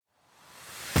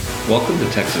Welcome to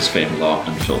Texas Family Law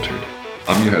Unfiltered.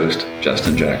 I'm your host,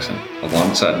 Justin Jackson,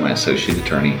 alongside my associate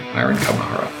attorney, Myron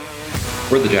Kamahara.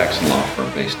 We're the Jackson Law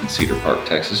Firm based in Cedar Park,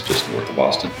 Texas, just north of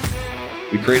Austin.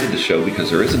 We created the show because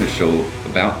there isn't a show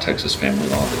about Texas family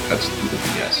law that cuts through the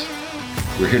BS.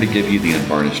 We're here to give you the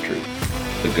unvarnished truth,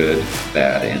 the good,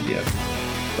 bad, and the ugly.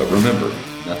 But remember,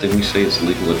 nothing we say is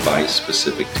legal advice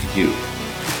specific to you.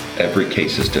 Every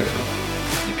case is different.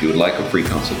 If you would like a free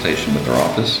consultation with our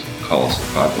office, call us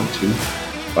at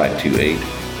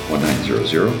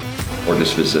 512-528-1900 or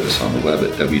just visit us on the web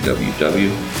at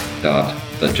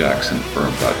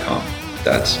www.thejacksonfirm.com.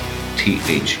 That's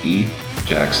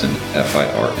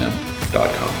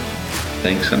TheJacksonFirm.com.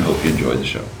 Thanks and hope you enjoy the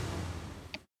show.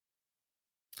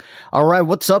 All right,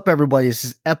 what's up, everybody? This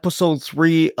is episode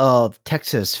 3 of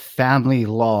Texas Family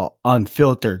Law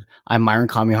Unfiltered. I'm Myron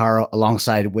Kamihara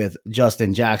alongside with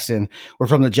Justin Jackson. We're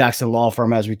from the Jackson Law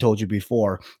Firm, as we told you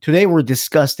before. Today, we're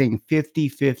discussing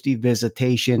 50-50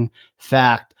 visitation,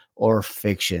 fact or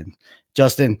fiction.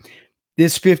 Justin,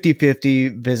 this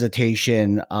 50-50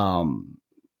 visitation,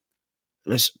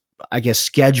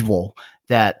 schedule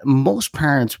that most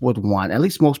parents would want, at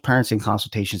least most parents in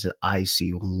consultations that I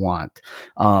see want.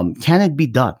 Can it be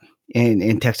done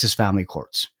in Texas family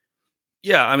courts?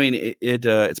 Yeah, I mean,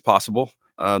 it's possible.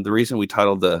 The reason we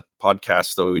titled the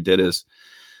podcast the way we did is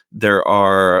there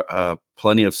are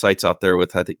plenty of sites out there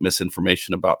with, I think,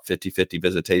 misinformation about 50-50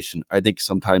 visitation. I think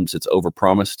sometimes it's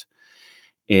overpromised.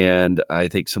 And I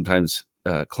think sometimes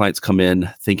clients come in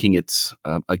thinking it's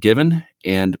a given.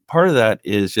 And part of that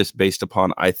is just based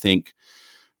upon, I think,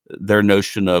 their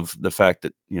notion of the fact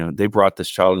that, they brought this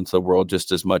child into the world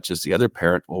just as much as the other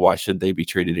parent. Well, why should they be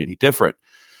treated any different?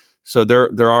 So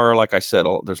there are, like I said,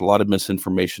 there's a lot of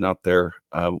misinformation out there.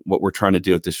 What we're trying to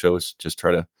do at this show is just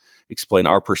try to explain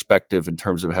our perspective in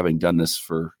terms of having done this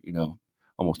for,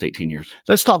 almost 18 years.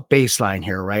 Let's talk baseline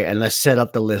here, right? And let's set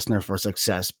up the listener for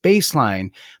success.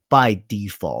 Baseline, by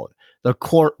default, the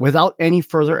court, without any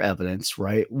further evidence,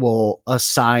 right, will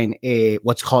assign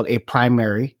what's called a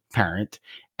primary parent.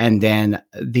 And then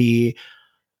the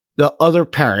other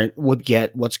parent would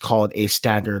get what's called a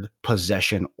standard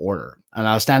possession order. And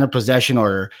a standard possession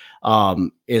order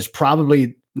is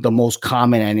probably the most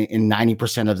common and in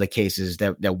 90% of the cases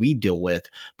that we deal with.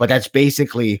 But that's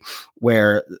basically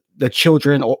where the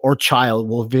children or child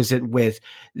will visit with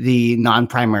the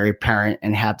non-primary parent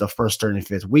and have the first, third, and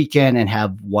fifth weekend and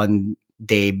have 1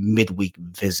 day midweek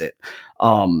visit.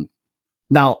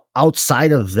 Now,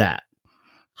 outside of that,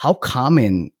 how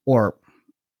common, or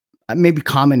maybe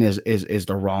common is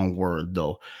the wrong word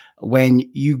though, when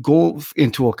you go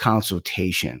into a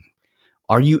consultation,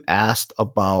 are you asked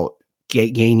about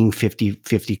gaining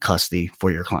 50-50 custody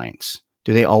for your clients?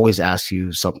 Do they always ask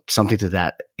you something to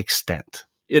that extent?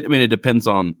 It depends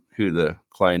on who the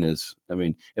client is. I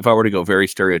mean, if I were to go very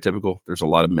stereotypical, there's a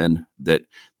lot of men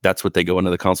that's what they go into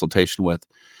the consultation with.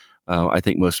 I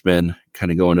think most men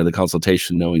kind of go into the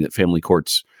consultation knowing that family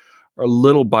courts are a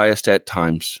little biased at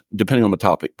times, depending on the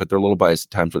topic, but they're a little biased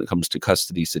at times when it comes to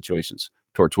custody situations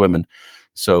towards women.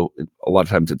 So a lot of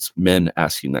times it's men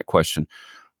asking that question.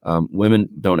 Women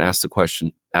don't ask the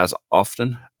question as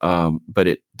often, but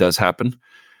it does happen.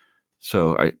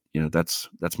 So that's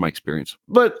my experience.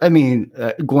 But I mean,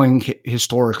 going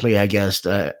historically, I guess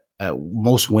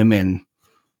most women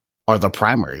are the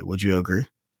primary. Would you agree?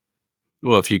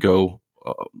 Well, if you go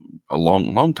a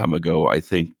long time ago, I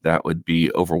think that would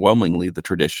be overwhelmingly the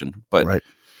tradition. But right.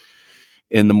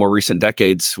 In the more recent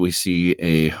decades, we see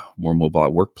a more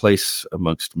mobile workplace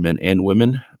amongst men and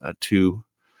women. Two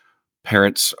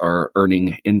parents are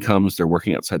earning incomes. They're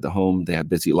working outside the home. They have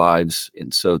busy lives.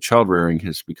 And so child rearing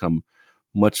has become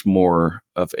much more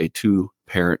of a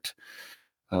two-parent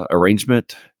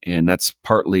arrangement. And that's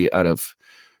partly out of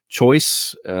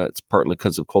choice. It's partly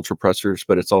because of cultural pressures,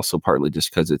 but it's also partly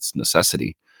just because it's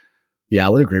necessity. Yeah, I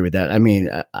would agree with that. I mean,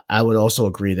 I would also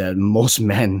agree that most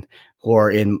men who are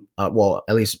in, at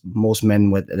least most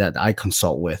men that I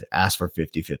consult with ask for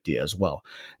 50-50 as well.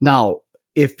 Now,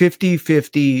 if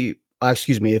 50-50,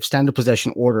 if standard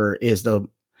possession order is the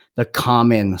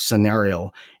common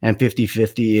scenario and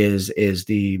 50-50 is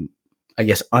the, I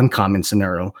guess, uncommon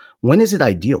scenario, when is it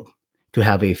ideal to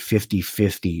have a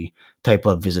 50-50 type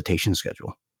of visitation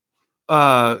schedule?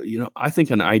 I think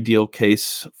an ideal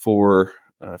case for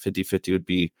 50-50 would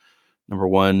be, number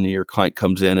one, your client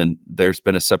comes in and there's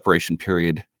been a separation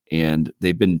period and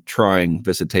they've been trying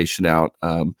visitation out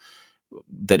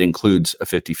that includes a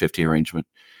 50-50 arrangement.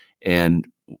 And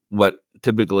what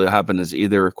typically will happen is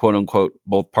either, quote unquote,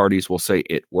 both parties will say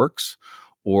it works,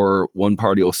 or one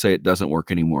party will say it doesn't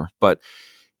work anymore. But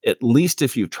at least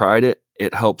if you've tried it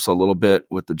it helps a little bit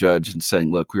with the judge and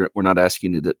saying, look, we're not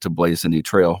asking you to blaze a new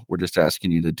trail. We're just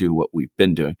asking you to do what we've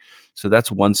been doing. So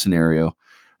that's one scenario.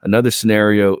 Another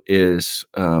scenario is,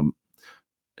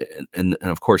 and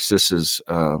of course, this is,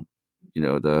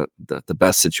 the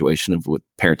best situation of what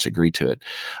parents agree to it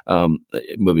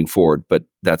moving forward, but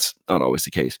that's not always the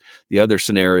case. The other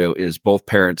scenario is both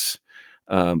parents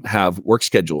have work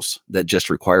schedules that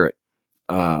just require it.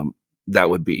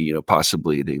 That would be,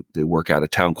 possibly they work out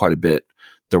of town quite a bit.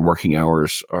 Their working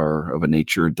hours are of a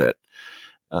nature that,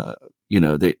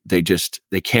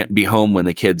 they can't be home when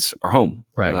the kids are home.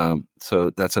 Right. So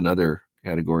that's another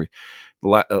category.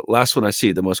 Last one I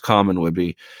see, the most common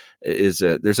is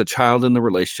there's a child in the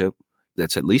relationship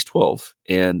that's at least 12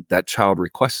 and that child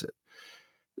requests it.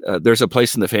 There's a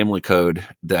place in the family code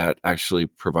that actually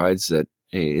provides that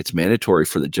it's mandatory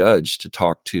for the judge to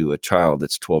talk to a child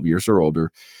that's 12 years or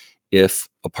older if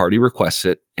a party requests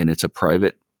it, and it's a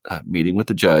private meeting with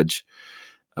the judge.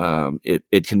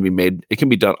 It can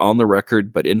be done on the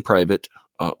record, but in private,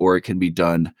 or it can be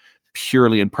done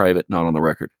purely in private, not on the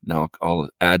record. Now I'll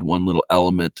add one little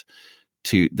element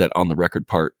to that on the record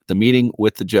part. The meeting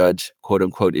with the judge, quote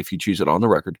unquote, if you choose it on the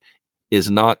record, is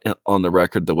not on the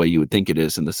record the way you would think it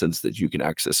is, in the sense that you can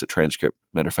access a transcript.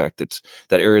 Matter of fact,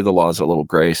 that area of the law is a little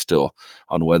gray still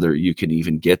on whether you can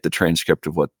even get the transcript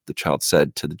of what the child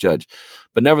said to the judge.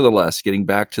 But nevertheless, getting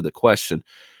back to the question,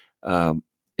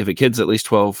 if a kid's at least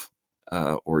 12,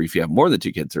 or if you have more than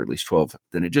two kids that are at least 12,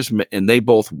 then and they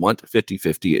both want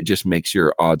 50-50, it just makes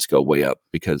your odds go way up,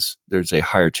 because there's a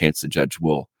higher chance the judge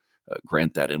will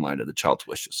grant that in line of the child's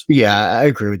wishes. Yeah, I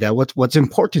agree with that. What's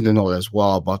important to know as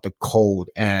well about the code,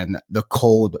 and the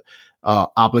code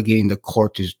obligating the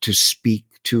court to speak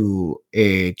to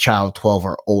a child 12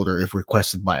 or older if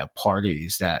requested by a party,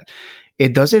 is that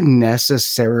it doesn't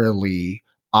necessarily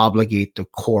obligate the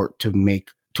court to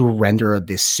render a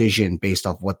decision based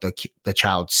off what the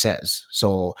child says.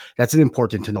 So that's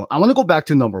important to know. I want to go back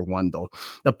to number one, though,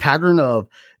 the pattern of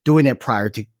doing it prior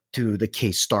to the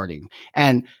case starting.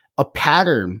 And a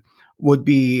pattern would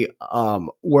be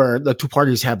where the two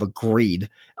parties have agreed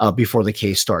before the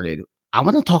case started. I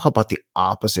want to talk about the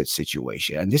opposite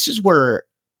situation. And this is where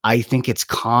I think it's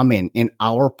common in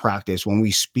our practice when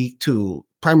we speak to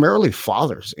primarily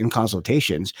fathers in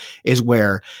consultations, is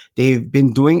where they've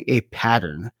been doing a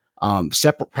pattern.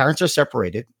 Parents are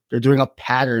separated. They're doing a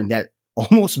pattern that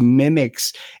almost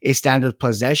mimics a standard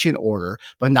possession order,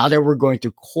 but now that we're going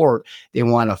to court, they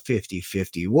want a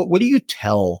 50-50. What do you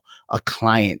tell a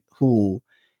client who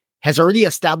has already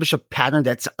established a pattern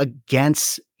that's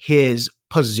against his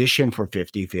position for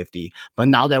 50-50, but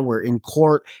now that we're in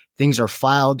court, things are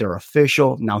filed, they're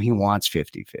official, now he wants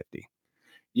 50-50?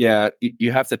 Yeah,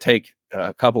 you have to take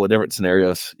a couple of different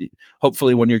scenarios.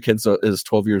 Hopefully when your kid is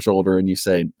 12 years older and you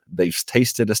say they've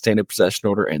tasted a standard possession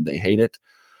order and they hate it,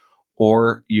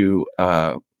 or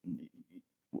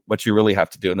what you really have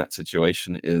to do in that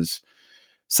situation is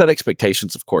set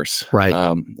expectations, of course. Right.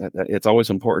 It's always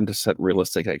important to set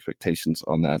realistic expectations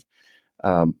on that.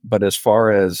 But as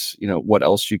far as, what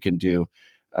else you can do,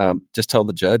 just tell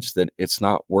the judge that it's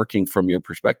not working from your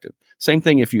perspective. Same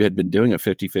thing if you had been doing a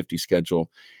 50-50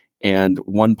 schedule and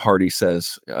one party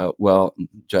says, well,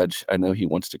 judge, I know he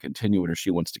wants to continue it or she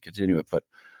wants to continue it, but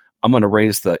I'm going to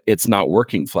raise the it's not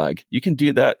working flag. You can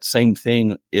do that same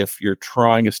thing if you're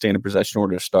trying a standard possession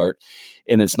order to start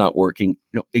and it's not working.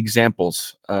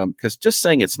 Examples, because just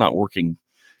saying it's not working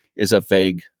is a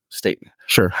vague statement.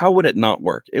 Sure. How would it not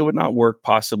work? It would not work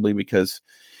possibly because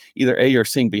either A, you're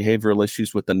seeing behavioral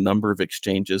issues with the number of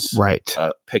exchanges, right,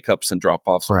 pickups and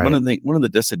drop-offs. Right. One of the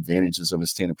disadvantages of a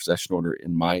standard possession order,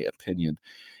 in my opinion,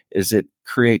 is it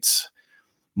creates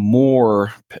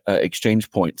more exchange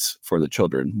points for the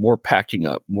children, more packing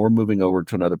up, more moving over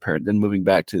to another parent, then moving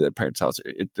back to the parent's house.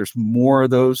 There's more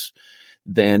of those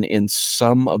than in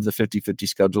some of the 50-50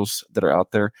 schedules that are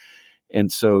out there.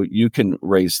 And so you can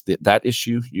raise that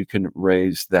issue. You can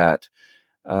raise that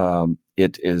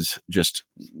it is just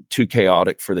too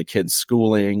chaotic for the kids'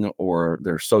 schooling or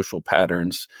their social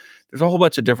patterns. There's a whole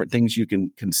bunch of different things you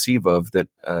can conceive of that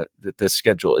this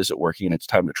schedule isn't working and it's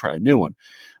time to try a new one.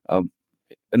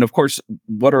 And of course,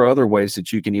 what are other ways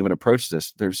that you can even approach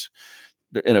this?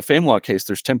 In a family law case,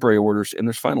 there's temporary orders and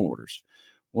there's final orders.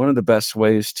 One of the best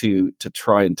ways to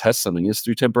try and test something is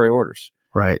through temporary orders.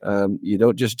 Right. You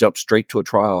don't just jump straight to a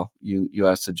trial. You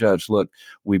ask the judge, look,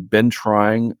 we've been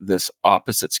trying this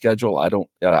opposite schedule. I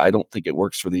don't think it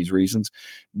works for these reasons.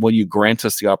 Will you grant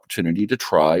us the opportunity to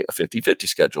try a 50-50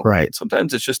 schedule? Right.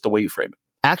 Sometimes it's just the way you frame it.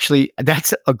 Actually,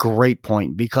 that's a great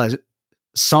point, because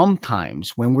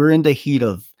sometimes when we're in the heat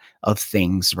of of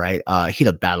things, right? Heat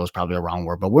of battle is probably a wrong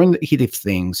word, but we're in the heat of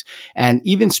things. And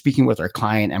even speaking with our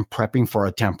client and prepping for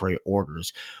our temporary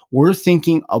orders, we're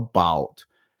thinking about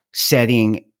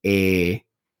setting a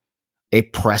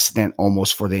precedent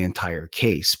almost for the entire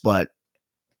case. But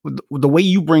the way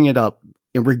you bring it up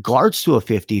in regards to a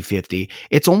 50-50,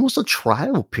 it's almost a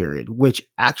trial period, which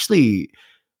actually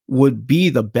would be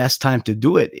the best time to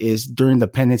do it is during the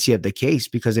pendency of the case,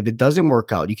 because if it doesn't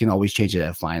work out, you can always change it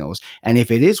at finals. And if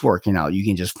it is working out, you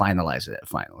can just finalize it at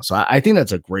finals. So I think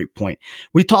that's a great point.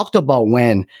 We talked about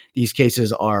when these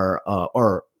cases are,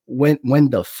 or when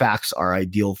the facts are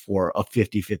ideal for a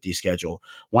 50-50 schedule.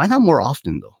 Why not more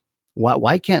often though?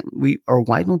 Why can't we, or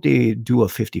why don't they do a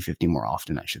 50-50 more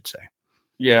often, I should say?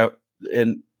 Yeah.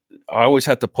 And I always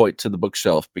have to point to the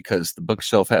bookshelf because the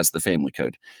bookshelf has the family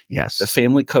code. Yes. The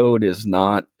family code is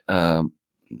not,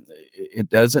 it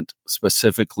doesn't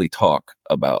specifically talk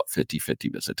about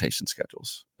 50-50 visitation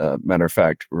schedules. Matter of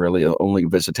fact, really the only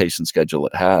visitation schedule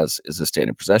it has is a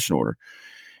standing possession order.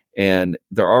 And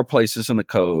there are places in the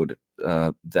code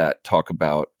that talk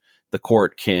about the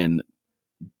court can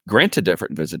grant a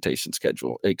different visitation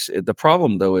schedule. The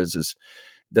problem, though, is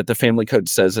that the family code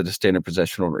says that a standard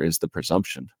possession order is the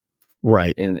presumption.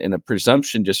 Right. And a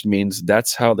presumption just means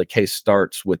that's how the case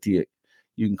starts with you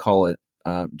can call it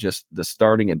just the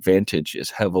starting advantage is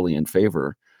heavily in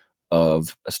favor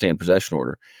of a stand possession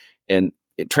order. And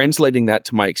translating that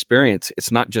to my experience,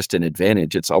 it's not just an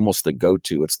advantage, it's almost the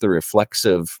go-to. It's the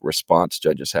reflexive response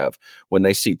judges have. When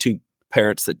they see two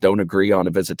parents that don't agree on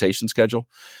a visitation schedule,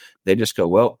 they just go,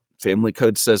 well, family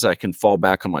code says I can fall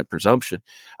back on my presumption.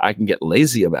 I can get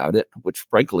lazy about it, which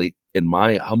frankly, in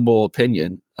my humble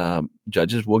opinion,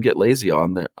 judges will get lazy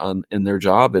in their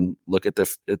job and look at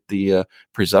the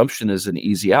presumption as an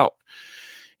easy out.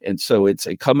 And so it's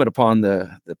incumbent upon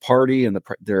the party and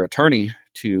their attorney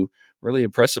to really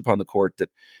impress upon the court that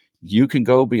you can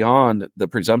go beyond the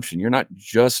presumption. You're not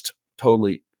just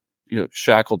totally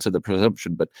shackled to the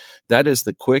presumption, but that is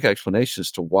the quick explanation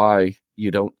as to why you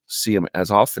don't see them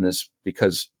as often, is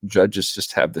because judges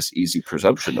just have this easy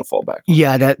presumption to fall back on.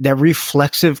 Yeah, that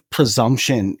reflexive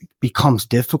presumption becomes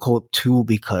difficult too,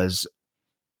 because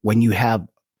when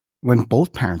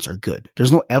both parents are good,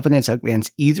 there's no evidence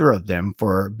against either of them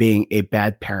for being a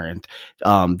bad parent.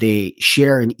 They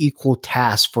share an equal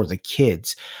task for the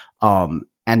kids, and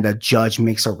the judge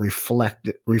makes a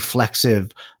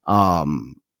reflexive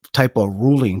type of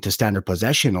ruling to standard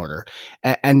possession order,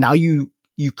 and now you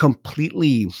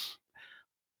completely,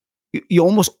 you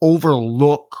almost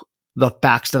overlook the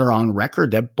facts that are on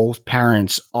record that both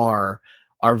parents are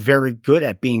very good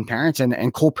at being parents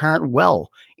and co-parent well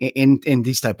in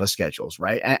these type of schedules,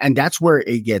 right? And that's where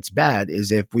it gets bad,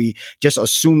 is if we just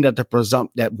assume that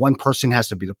that one person has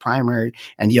to be the primary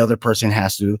and the other person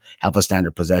has to have a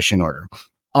standard possession order.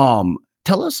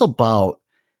 Tell us about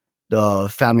the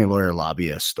family lawyer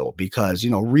lobbyist though, because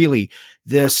really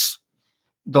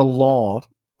the law,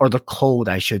 or the code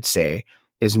I should say,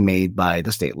 is made by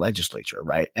the state legislature,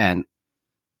 right? And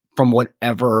from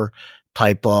whatever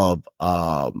type of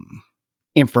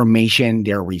information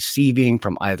they're receiving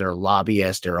from either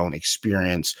lobbyists, their own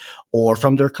experience, or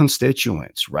from their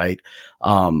constituents, right?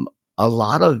 A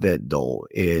lot of it though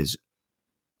is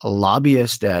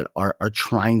lobbyists that are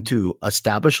trying to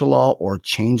establish a law or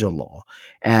change a law.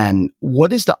 And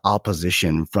what is the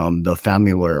opposition from the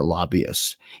family lawyer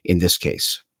lobbyists in this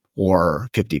case, or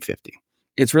 50-50?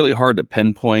 It's really hard to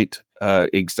pinpoint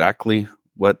exactly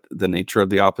what the nature of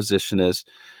the opposition is.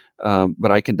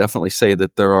 But I can definitely say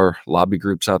that there are lobby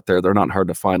groups out there. They're not hard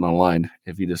to find online.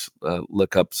 If you just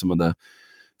look up some of the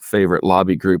favorite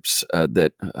lobby groups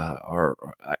that are,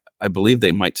 I believe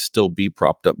they might still be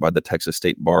propped up by the Texas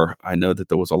State Bar. I know that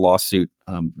there was a lawsuit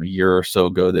a year or so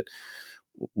ago that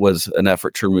was an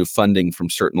effort to remove funding from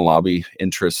certain lobby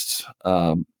interests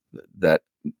that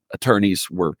attorneys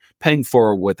were paying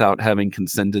for without having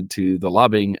consented to the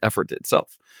lobbying effort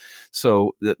itself.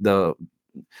 So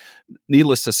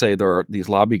needless to say, there are these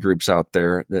lobby groups out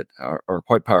there that are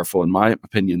quite powerful. In my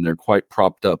opinion, they're quite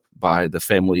propped up by the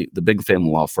big family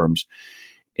law firms.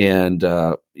 And,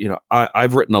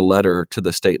 I've written a letter to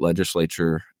the state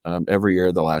legislature every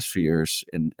year the last few years.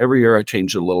 And every year I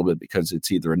change it a little bit because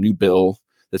it's either a new bill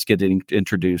that's getting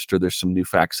introduced or there's some new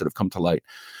facts that have come to light.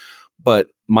 But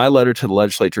my letter to the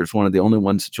legislature is one of the only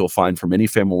ones that you'll find from any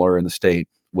family lawyer in the state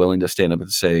willing to stand up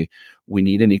and say, we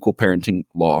need an equal parenting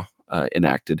law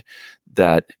enacted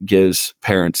that gives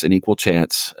parents an equal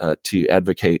chance to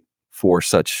advocate for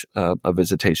such a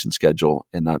visitation schedule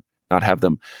and not have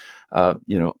them,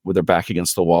 with their back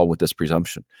against the wall with this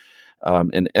presumption.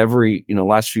 And every,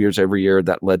 last few years, every year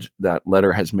that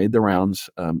letter has made the rounds.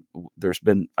 There's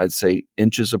been, I'd say,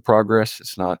 inches of progress.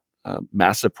 It's not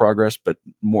massive progress, but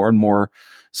more and more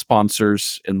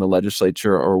sponsors in the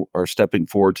legislature are stepping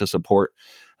forward to support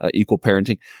equal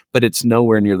parenting, but it's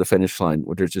nowhere near the finish line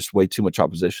where there's just way too much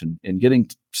opposition. And getting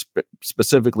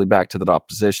specifically back to that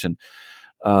opposition,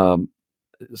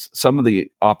 some of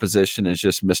the opposition is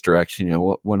just misdirection.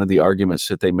 One of the arguments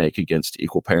that they make against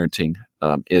equal parenting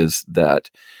is that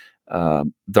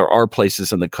there are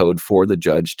places in the code for the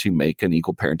judge to make an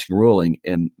equal parenting ruling,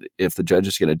 and if the judge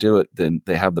is going to do it, then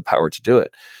they have the power to do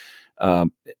it.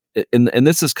 And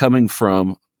this is coming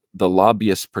from the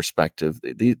lobbyist perspective.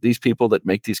 These people that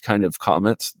make these kind of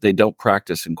comments, they don't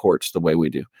practice in courts the way we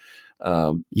do.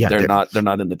 They're not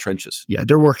in the trenches. Yeah,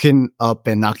 they're working up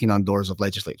and knocking on doors of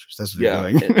legislatures. That's what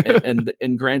they're doing.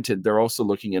 and granted, they're also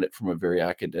looking at it from a very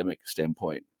academic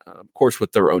standpoint, of course,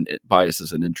 with their own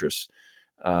biases and interests.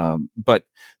 But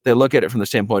they look at it from the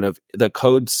standpoint of the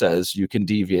code says you can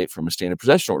deviate from a standard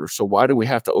possession order. So why do we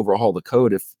have to overhaul the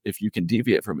code if you can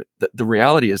deviate from it? The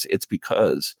reality is it's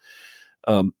because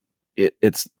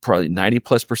it's probably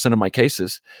 90+% of my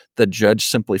cases, the judge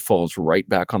simply falls right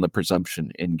back on the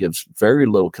presumption and gives very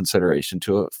little consideration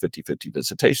to a 50-50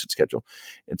 visitation schedule.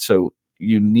 And so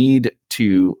you need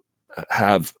to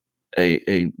have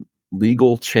a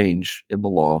legal change in the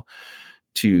law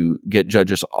to get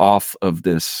judges off of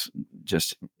this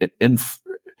just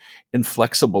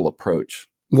inflexible approach.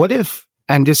 What if,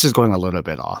 and this is going a little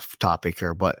bit off topic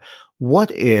here, but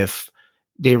what if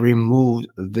they removed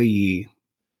the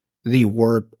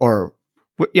word, or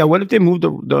what if they moved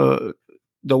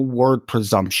the word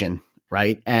presumption,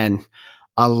 right, and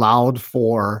allowed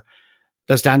for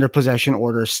the standard possession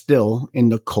order still in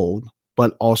the code,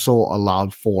 but also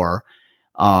allowed for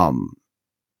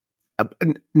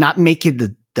not make it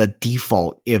the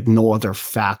default if no other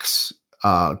facts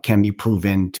can be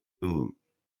proven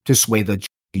to sway the judge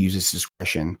to use his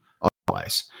discretion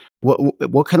otherwise?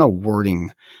 What kind of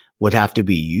wording would have to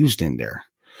be used in there?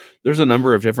 There's a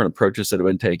number of different approaches that have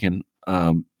been taken.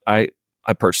 I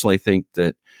personally think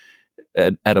that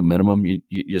at a minimum, you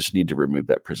just need to remove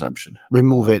that presumption.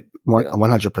 Remove it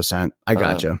 100%. I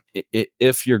gotcha.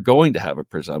 If you're going to have a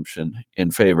presumption in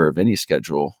favor of any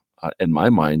schedule, in my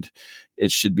mind,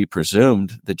 it should be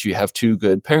presumed that you have two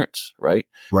good parents, right?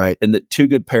 Right. And that two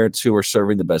good parents who are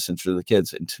serving the best interest of the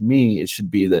kids. And to me, it should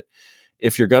be that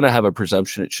if you're going to have a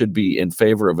presumption, it should be in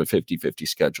favor of a 50-50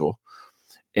 schedule.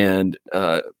 And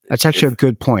that's actually a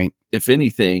good point. If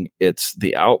anything, it's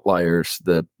the outliers,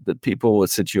 the people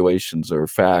with situations or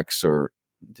facts or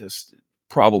just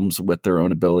problems with their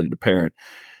own ability to parent.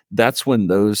 That's when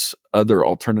those other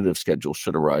alternative schedules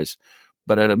should arise.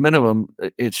 But at a minimum,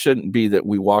 it shouldn't be that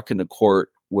we walk into court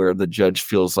where the judge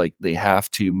feels like they have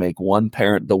to make one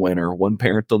parent the winner, one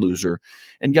parent the loser.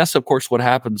 And yes, of course, what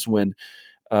happens when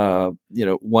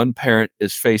one parent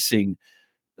is facing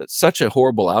such a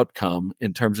horrible outcome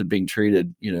in terms of being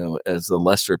treated, as the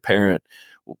lesser parent.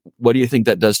 What do you think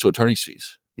that does to attorney's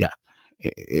fees? Yeah,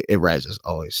 it rises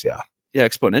always. Yeah,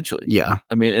 exponentially. Yeah,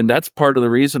 I mean, and that's part of the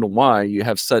reason why you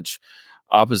have such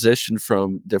opposition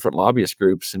from different lobbyist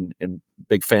groups and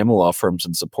big family law firms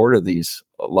in support of these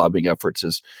lobbying efforts.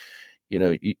 Is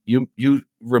you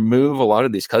remove a lot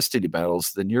of these custody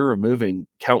battles, then you're removing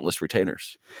countless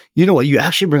retainers. You know what? You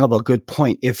actually bring up a good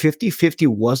point. If 50-50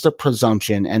 was the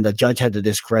presumption and the judge had the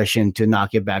discretion to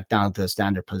knock it back down to the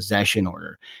standard possession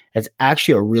order, it's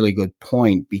actually a really good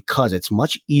point, because it's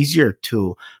much easier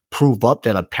to prove up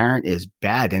that a parent is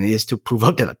bad than it is to prove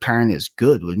up that a parent is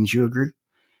good. Wouldn't you agree?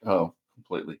 Oh,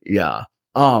 completely. Yeah.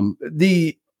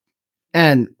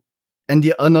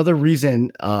 Another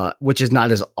reason, which is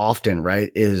not as often,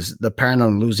 right, is the parent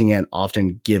on losing end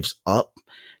often gives up.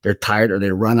 They're tired or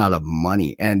they run out of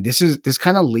money. And this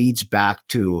kind of leads back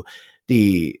to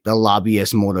the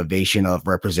lobbyist motivation of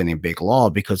representing big law,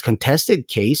 because contested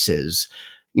cases,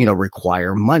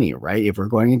 require money, right? If we're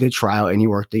going into trial, any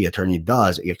work the attorney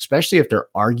does, especially if they're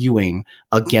arguing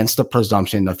against the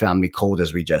presumption in the family code,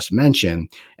 as we just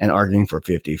mentioned, and arguing for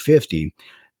 50-50,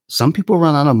 some people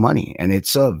run out of money, and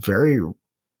it's a very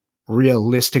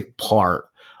realistic part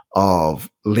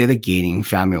of litigating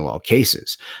family law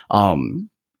cases.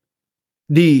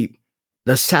 The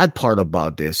sad part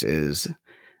about this is,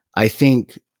 I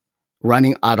think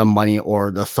running out of money,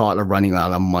 or the thought of running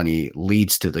out of money,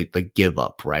 leads to the give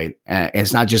up, right? And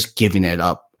it's not just giving it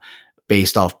up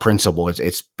based off principle.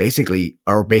 It's basically,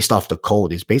 or based off the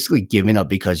code, it's basically giving up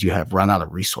because you have run out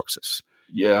of resources.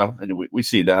 Yeah, and we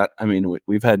see that. I mean,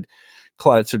 we've had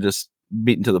clients who are just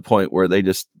beaten to the point where they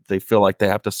feel like they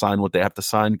have to sign what they have to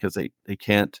sign because they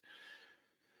can't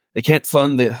they can't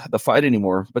fund the fight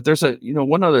anymore. But there's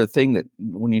one other thing that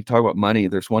when you talk about money,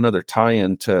 there's one other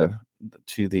tie-in to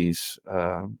these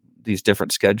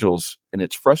different schedules, and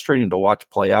it's frustrating to watch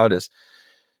play out is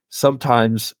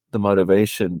sometimes the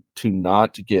motivation to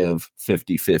not give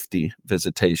 50-50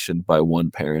 visitation by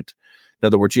one parent. In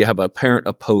other words, you have a parent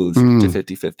opposed to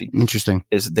 50-50. Interesting.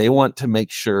 Is they want to make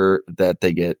sure that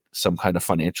they get some kind of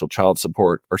financial child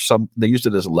support, or they use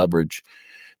it as leverage.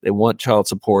 They want child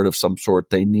support of some sort.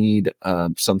 They need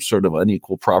some sort of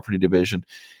unequal property division.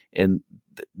 And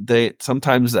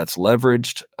sometimes that's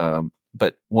leveraged.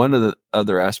 But one of the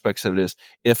other aspects of it is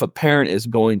if a parent is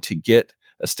going to get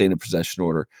a stay in possession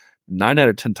order, 9 out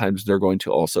of 10 times they're going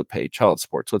to also pay child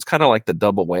support. So it's kind of like the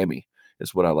double whammy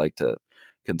is what I like to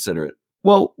consider it.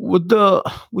 Well,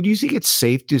 would you think it's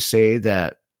safe to say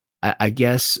that I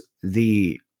guess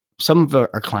some of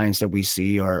our clients that we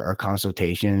see our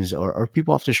consultations or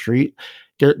people off the street,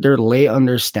 their lay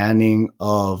understanding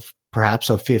of perhaps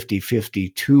a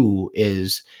 50-50 too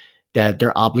is that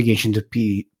their obligation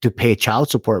to pay child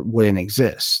support wouldn't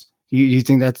exist. You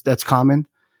think that's common?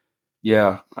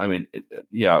 Yeah, I mean,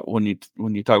 when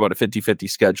you talk about a 50-50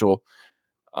 schedule,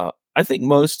 I think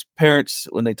most parents,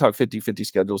 when they talk 50-50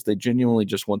 schedules, they genuinely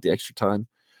just want the extra time.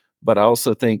 But I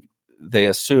also think they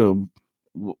assume,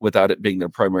 without it being their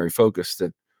primary focus,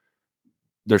 that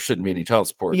there shouldn't be any child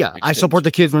support. Yeah, I support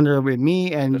the kids when they're with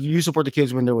me, and you support the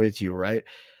kids when they're with you, right?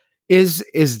 Is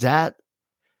that,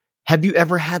 have you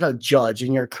ever had a judge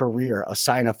in your career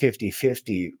assign a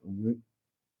 50-50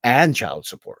 and child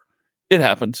support? It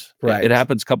happens. Right. It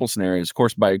happens a couple scenarios, of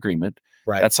course, by agreement.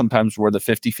 Right. That's sometimes where the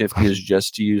 50-50 is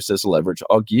just used as leverage.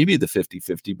 I'll give you the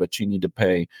 50-50, but you need to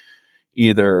pay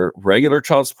either regular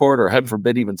child support or, heaven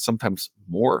forbid, even sometimes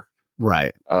more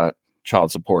right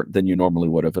child support than you normally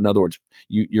would have. In other words,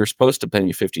 you're supposed to pay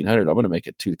me $1,500. I'm going to make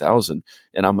it $2,000,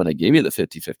 and I'm going to give you the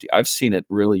 50-50. I've seen it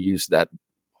really use that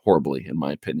horribly, in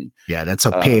my opinion. Yeah, that's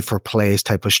a pay for plays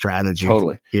type of strategy.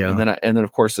 Totally. Yeah. And then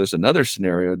of course there's another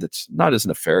scenario that's not as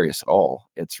nefarious at all.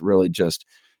 It's really just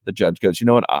the judge goes, you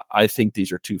know what? I think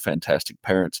these are two fantastic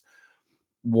parents.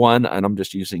 One, and I'm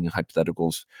just using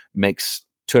hypotheticals, makes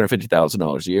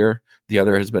 $250,000 a year. The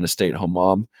other has been a stay-at-home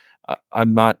mom.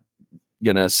 I'm not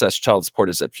going to assess child support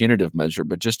as a punitive measure,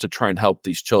 but just to try and help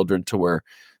these children to where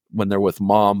when they're with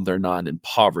mom, they're not in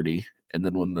poverty. And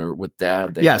then when they're with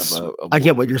dad, they yes, have I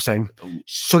get what you're saying.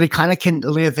 So they kind of can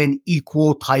live an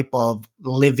equal type of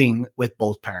living with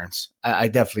both parents. I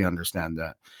definitely understand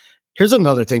that. Here's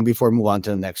another thing before we move on to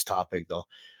the next topic, though.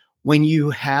 When you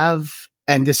have,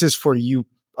 and this is for you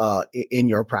in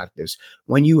your practice,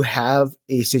 when you have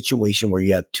a situation where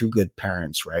you have two good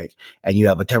parents, right? And you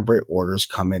have a temporary orders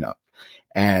coming up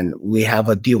and we have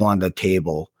a deal on the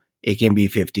table, it can be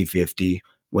 50-50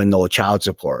 with no child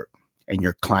support, and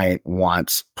your client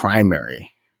wants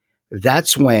primary.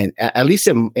 That's when, at least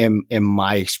in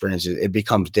my experience, it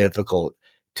becomes difficult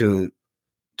to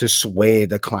sway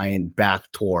the client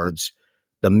back towards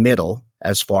the middle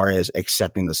as far as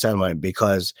accepting the settlement.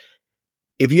 Because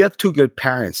if you have two good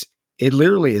parents, it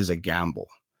literally is a gamble.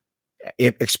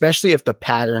 Especially if the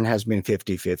pattern has been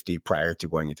 50-50 prior to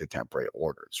going into temporary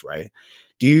orders, right?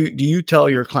 Do you tell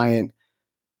your client,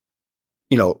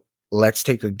 let's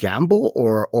take a gamble,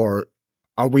 or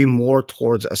are we more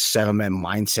towards a settlement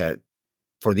mindset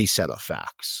for these set of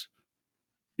facts?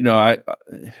 The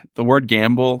word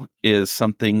gamble is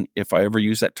something, if I ever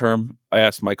use that term, I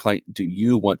ask my client, do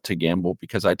you want to gamble?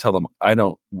 Because I tell them I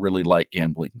don't really like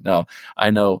gambling. Now, I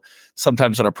know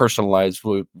sometimes in our personal lives,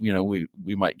 we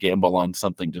might gamble on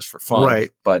something just for fun.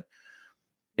 Right. But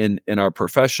in our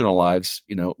professional lives,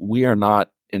 we're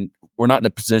not in a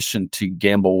position to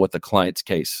gamble with the client's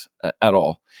case at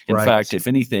all. In fact, if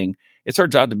anything, it's our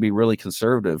job to be really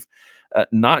conservative,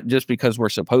 not just because we're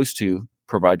supposed to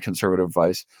provide conservative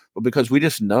advice, but because we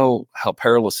just know how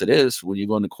perilous it is when you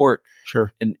go into court.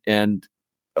 Sure. And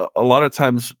a lot of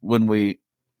times when we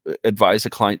advise a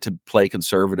client to play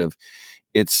conservative,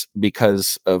 it's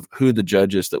because of who the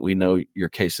judge is that we know your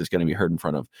case is going to be heard in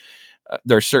front of.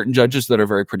 There are certain judges that are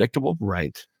very predictable.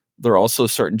 Right. There are also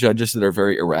certain judges that are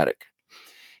very erratic.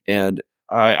 And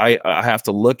I have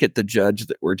to look at the judge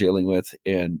that we're dealing with,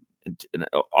 and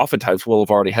oftentimes we'll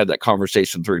have already had that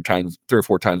conversation 3 or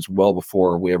 4 times well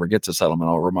before we ever get to settlement.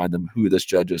 I'll remind them who this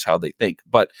judge is, how they think,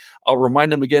 but I'll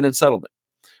remind them again in settlement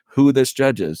who this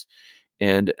judge is,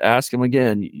 and ask them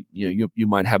again. You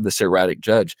might have this erratic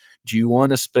judge. Do you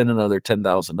want to spend another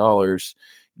 $10,000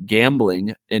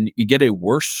 gambling and you get a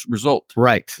worse result?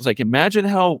 Right. It's like, imagine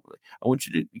how, I want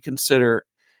you to consider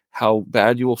how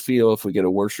bad you will feel if we get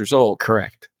a worse result.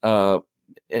 Correct.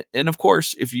 And of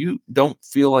course, if you don't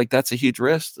feel like that's a huge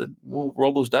risk, then we'll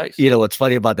roll those dice. What's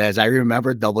funny about that is I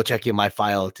remember double checking my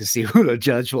file to see who the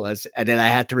judge was. And then I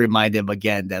had to remind him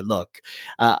again that, look,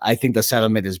 I think the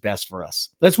settlement is best for us.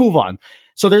 Let's move on.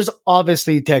 So there's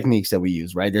obviously techniques that we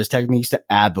use, right? There's techniques to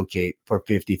advocate for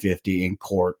 50-50 in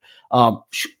court.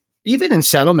 Even in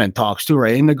settlement talks too,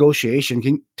 right? In negotiation.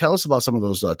 Can you tell us about some of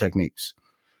those techniques?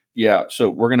 Yeah, so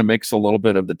we're going to mix a little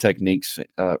bit of the techniques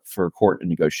for court and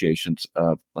negotiations.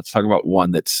 Let's talk about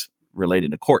one that's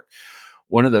related to court.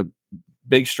 One of the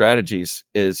big strategies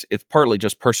is it's partly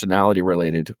just personality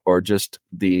related or just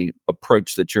the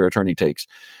approach that your attorney takes.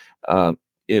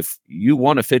 If you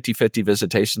want a 50-50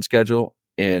 visitation schedule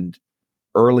and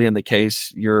early in the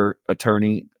case, your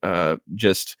attorney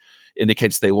just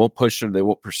indicates they won't push or they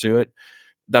won't pursue it,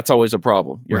 that's always a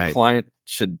problem. Your client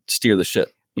should steer the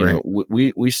ship. You know,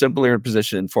 we simply are in a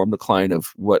position to inform the client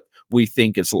of what we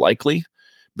think is likely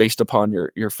based upon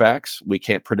your facts. We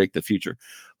can't predict the future.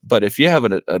 But if you have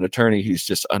an attorney who's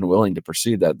just unwilling to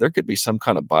pursue that, there could be some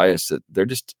kind of bias that they're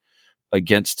just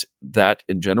against that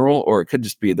in general, or it could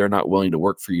just be they're not willing to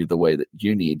work for you the way that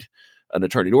you need an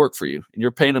attorney to work for you. And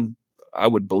you're paying them, I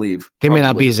would believe. They may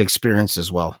not be as experienced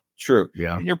as well. True.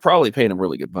 Yeah. And you're probably paying them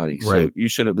really good money. So you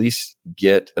should at least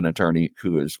get an attorney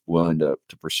who is willing to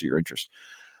pursue your interests.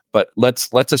 But let's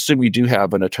assume you do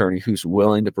have an attorney who's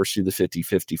willing to pursue the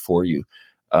 50-50 for you.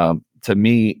 To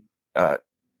me,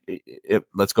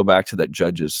 let's go back to that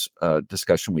judge's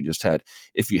discussion we just had.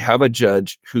 If you have a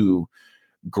judge who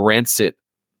grants it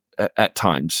at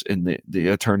times, and the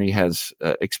attorney has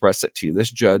expressed it to you,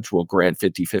 this judge will grant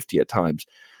 50-50 at times.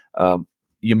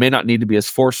 You may not need to be as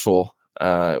forceful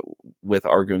with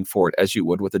arguing for it as you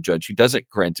would with a judge who doesn't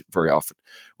grant it very often.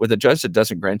 With a judge that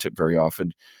doesn't grant it very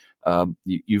often,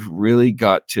 you've really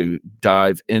got to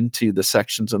dive into the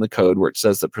sections in the code where it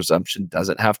says that presumption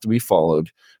doesn't have to be followed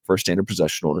for a standard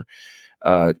possession order.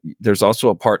 There's also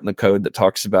a part in the code that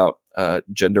talks about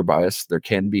gender bias. There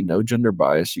can be no gender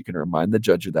bias. You can remind the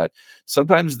judge of that.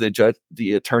 Sometimes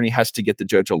the attorney has to get the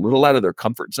judge a little out of their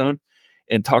comfort zone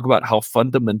and talk about how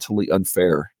fundamentally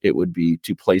unfair it would be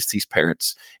to place these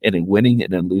parents in a winning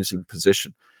and a losing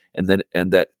position, and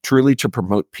that truly to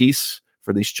promote peace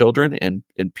for these children and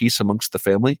peace amongst the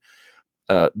family,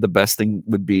 the best thing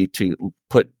would be to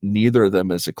put neither of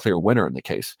them as a clear winner in the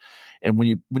case. And when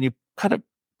you kind of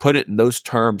put it in those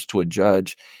terms to a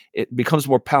judge, it becomes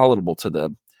more palatable to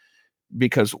them,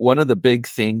 because one of the big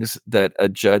things that a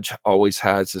judge always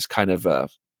has is kind of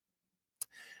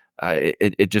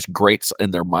it just grates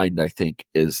in their mind, I think,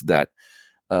 is that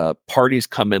parties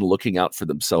come in looking out for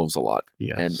themselves a lot.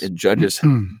 Yes. And judges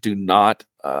do not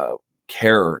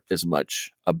care as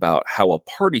much about how a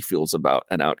party feels about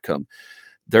an outcome.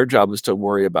 Their job is to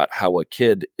worry about how a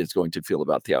kid is going to feel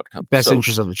about the outcome. Best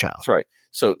interest of the child. That's right.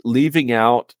 So leaving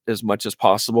out as much as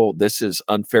possible, this is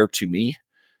unfair to me.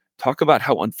 Talk about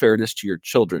how unfair it is to your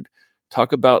children.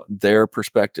 Talk about their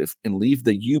perspective and leave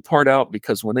the you part out,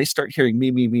 because when they start hearing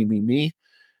me,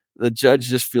 the judge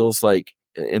just feels like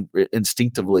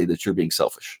instinctively that you're being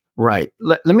selfish. Right.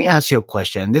 Let me ask you a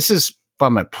question. This is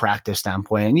from a practice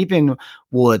standpoint, and even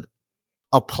would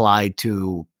apply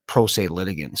to pro se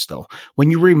litigants, though. When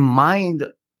you remind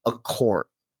a court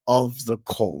of the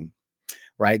code,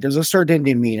 right, there's a certain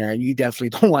demeanor, and you definitely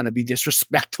don't want to be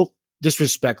disrespectful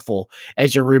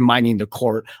as you're reminding the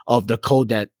court of the code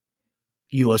that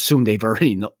you assume they've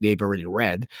already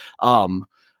read.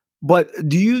 But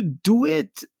do you do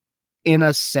it in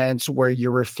a sense where you're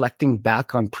reflecting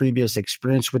back on previous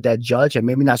experience with that judge, and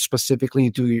maybe not specifically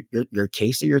into your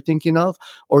case that you're thinking of?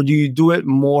 Or do you do it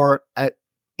more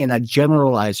in a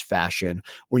generalized fashion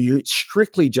where you're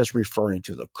strictly just referring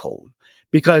to the code?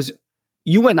 Because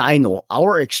you and I know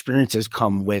our experiences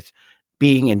come with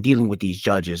being and dealing with these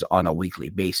judges on a weekly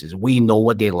basis. We know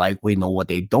what they like, we know what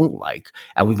they don't like,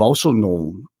 and we've also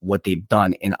known what they've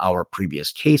done in our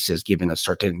previous cases, given a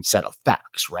certain set of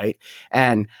facts, right?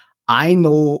 And I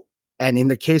know, and in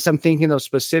the case I'm thinking of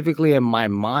specifically in my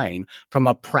mind, from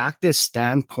a practice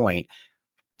standpoint,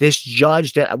 this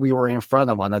judge that we were in front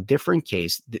of on a different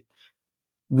case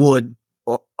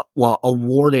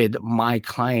awarded my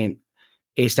client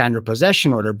a standard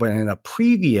possession order, but in a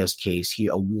previous case, he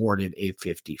awarded a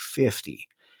 50-50.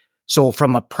 So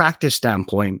from a practice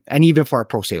standpoint, and even for our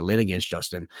pro se litigants,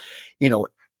 Justin,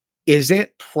 is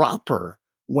it proper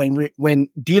when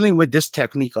dealing with this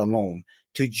technique alone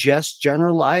to just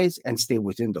generalize and stay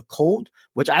within the code,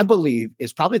 which I believe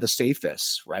is probably the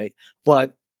safest, right?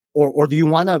 But or do you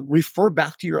want to refer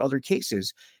back to your other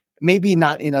cases, maybe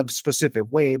not in a specific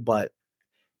way, but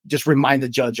just remind the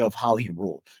judge of how he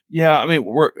ruled. Yeah, I mean,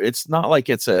 it's not like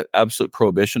it's an absolute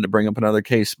prohibition to bring up another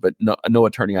case, but no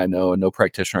attorney I know and no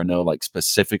practitioner I know like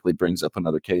specifically brings up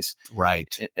another case.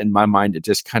 Right. In my mind, it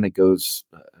just kind of goes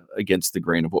against the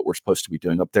grain of what we're supposed to be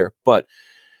doing up there. But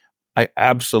I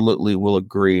absolutely will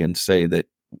agree and say that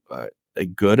a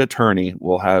good attorney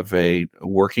will have a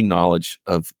working knowledge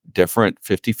of different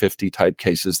 50-50 type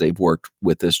cases they've worked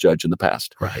with this judge in the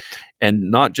past. Right. And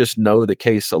not just know the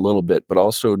case a little bit, but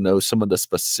also know some of the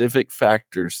specific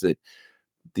factors that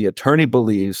the attorney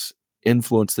believes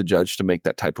influence the judge to make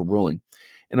that type of ruling.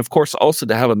 And of course, also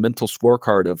to have a mental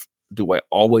scorecard of, do I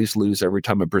always lose every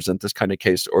time I present this kind of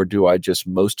case, or do I just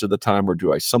most of the time, or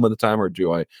do I some of the time, or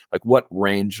do I, like, what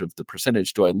range of the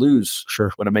percentage do I lose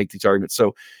when I make these arguments?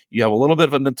 So you have a little bit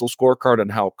of a mental scorecard on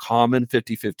how common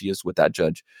 50-50 is with that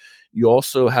judge. You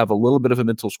also have a little bit of a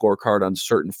mental scorecard on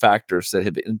certain factors that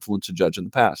have influenced a judge in the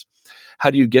past. How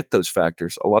do you get those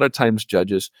factors? A lot of times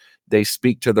judges, they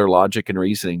speak to their logic and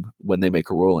reasoning when they make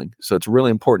a ruling. So it's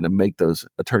really important to make those,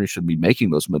 attorneys should be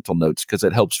making those mental notes because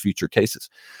it helps future cases.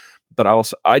 But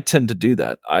I tend to do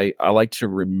that. I like to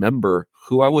remember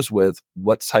who I was with,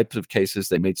 what types of cases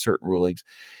they made certain rulings,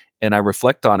 and I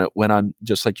reflect on it when I'm,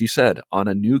 just like you said, on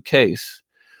a new case.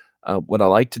 What I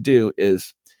like to do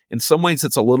is, in some ways,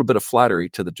 it's a little bit of flattery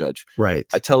to the judge. Right.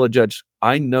 I tell a judge,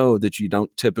 I know that you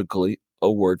don't typically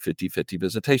award 50-50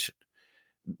 visitation.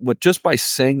 But just by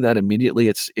saying that immediately,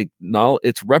 it's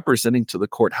representing to the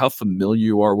court how familiar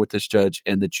you are with this judge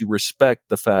and that you respect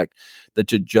the fact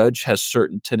that your judge has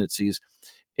certain tendencies,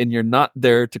 and you're not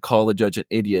there to call the judge an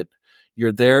idiot.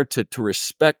 You're there to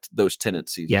respect those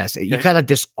tendencies. Yes, you gotta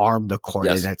disarm the court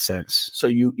in that sense. So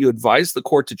you advise the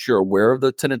court that you're aware of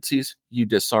the tendencies, you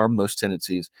disarm those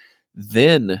tendencies.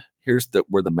 Then here's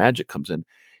where the magic comes in.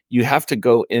 You have to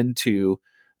go into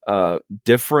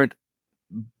different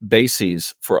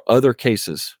bases for other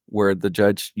cases where the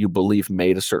judge, you believe,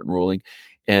 made a certain ruling,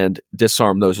 and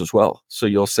disarm those as well. So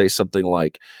you'll say something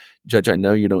like, Judge, I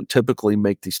know you don't typically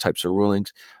make these types of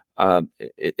rulings.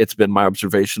 It's been my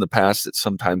observation in the past that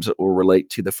sometimes it will relate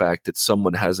to the fact that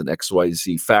someone has an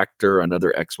XYZ factor,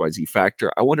 another XYZ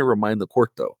factor. I want to remind the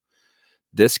court, though,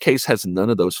 this case has none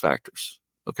of those factors.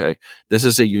 Okay. This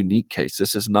is a unique case.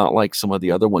 This is not like some of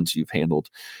the other ones you've handled.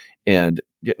 And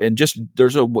just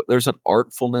there's an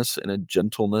artfulness and a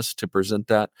gentleness to present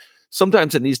that.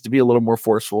 Sometimes it needs to be a little more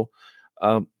forceful,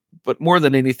 but more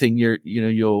than anything,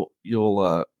 you'll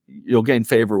gain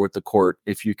favor with the court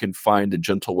if you can find a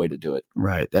gentle way to do it.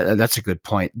 Right, that's a good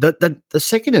point. The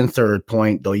second and third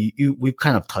point, though, we've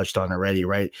kind of touched on already,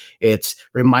 right? It's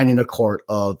reminding the court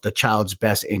of the child's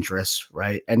best interests,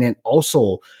 right, and then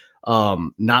also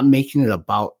not making it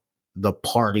about the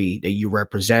party that you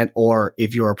represent, or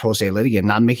if you're a pro se litigant,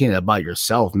 not making it about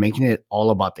yourself, making it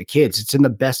all about the kids. It's in the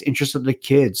best interest of the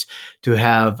kids to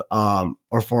have,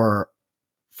 or for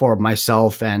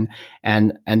myself and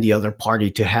the other party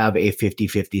to have a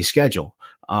 50-50 schedule.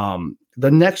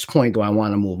 The next point, though, I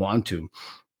want to move on to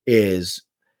is,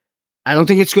 I don't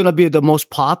think it's going to be the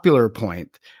most popular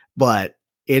point, but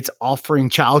it's offering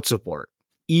child support,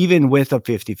 even with a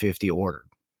 50-50 order.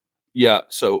 Yeah.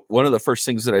 So one of the first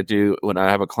things that I do when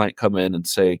I have a client come in and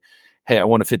say, hey, I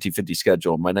want a 50-50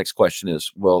 schedule, my next question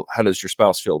is, well, how does your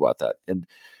spouse feel about that? And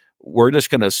we're just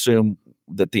going to assume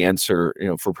that the answer,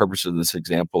 for purposes of this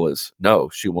example, is no,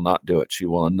 she will not do it. She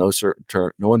will in no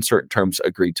uncertain terms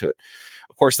agree to it.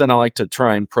 Of course, then I like to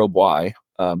try and probe why.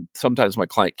 Sometimes my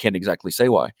client can't exactly say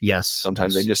why. Yes.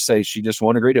 Sometimes they just say she just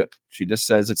won't agree to it. She just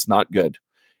says it's not good.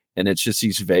 And it's just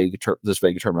this vague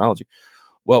terminology.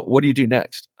 Well, what do you do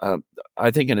next?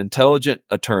 I think an intelligent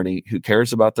attorney who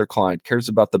cares about their client, cares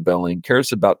about the billing,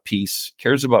 cares about peace,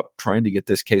 cares about trying to get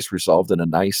this case resolved in a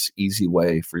nice, easy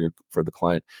way for the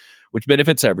client, which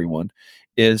benefits everyone,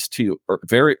 is to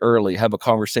very early have a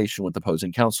conversation with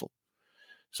opposing counsel.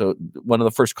 So one of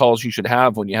the first calls you should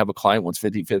have when you have a client wants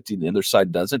 50-50 and the other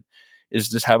side doesn't, is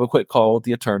just have a quick call with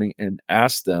the attorney and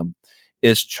ask them,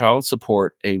 is child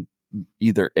support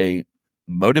either a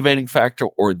motivating factor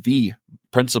or the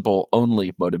principal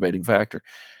only motivating factor?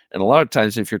 And a lot of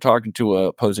times, if you're talking to a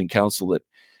opposing counsel that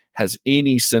has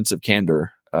any sense of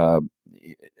candor,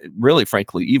 really,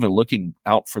 frankly, even looking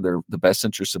out for the best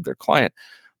interests of their client,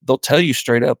 they'll tell you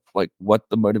straight up like what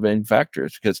the motivating factor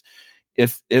is. Because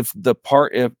if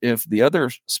the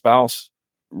other spouse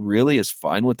really is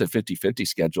fine with the 50-50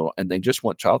 schedule and they just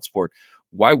want child support,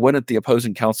 why wouldn't the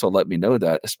opposing counsel let me know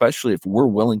that, especially if we're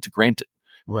willing to grant it?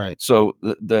 Right. So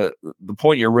the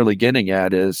point you're really getting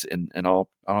at is, and I'll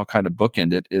kind of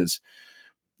bookend it, is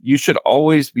you should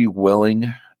always be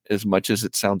willing, as much as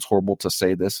it sounds horrible to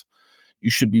say this, you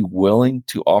should be willing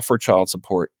to offer child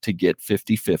support to get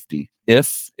 50-50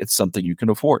 if it's something you can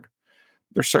afford.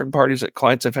 There's certain parties that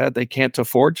clients have had, they can't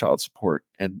afford child support.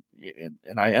 And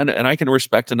I can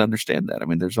respect and understand that. I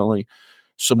mean, there's only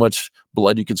so much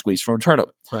blood you can squeeze from a turnip.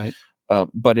 Right.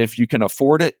 But if you can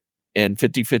afford it and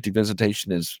 50-50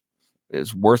 visitation is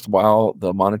worthwhile,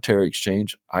 the monetary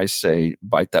exchange, I say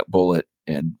bite that bullet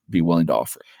and be willing to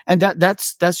offer it. And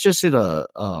that's just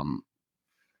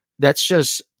that's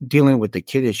just dealing with the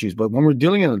kid issues. But when we're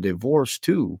dealing in a divorce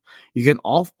too, you can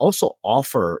also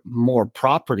offer more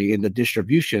property in the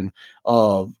distribution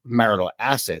of marital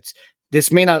assets.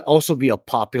 This may not also be a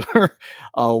popular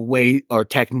way or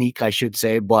technique, I should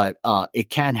say, but it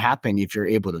can happen if you're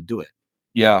able to do it.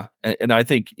 Yeah. And I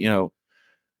think,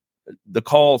 the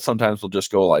call sometimes will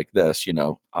just go like this,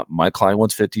 my client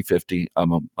wants 50-50.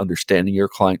 I'm understanding your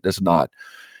client does not.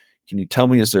 Can you tell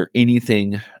me, is there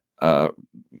anything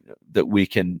that we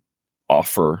can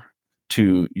offer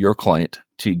to your client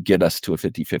to get us to a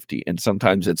 50-50? And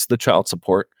sometimes it's the child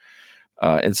support,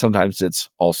 and sometimes it's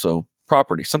also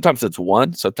property. Sometimes it's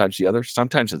one, sometimes the other,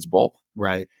 sometimes it's both.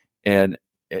 Right. And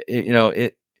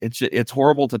it's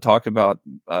horrible to talk about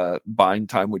buying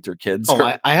time with your kids.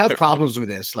 Oh, I have problems with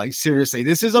this. Like, seriously,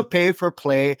 this is a pay for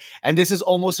play, and this is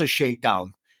almost a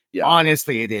shakedown. Yeah.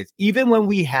 Honestly, it is. Even when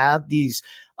we have these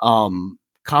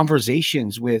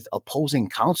conversations with opposing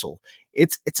counsel,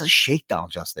 it's a shakedown,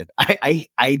 Justin.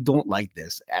 I don't like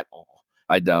this at all.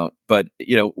 I don't, but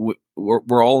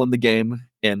we're all in the game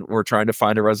and we're trying to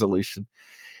find a resolution.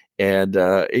 And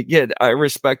again, I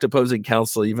respect opposing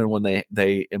counsel even when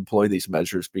they employ these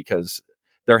measures, because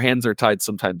their hands are tied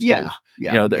sometimes. Yeah,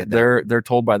 yeah. They're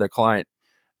told by their client,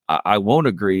 I won't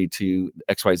agree to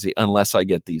XYZ unless I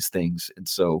get these things. And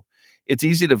so it's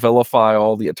easy to vilify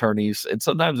all the attorneys, and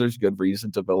sometimes there's good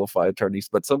reason to vilify attorneys,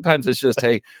 but sometimes it's just,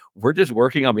 hey, we're just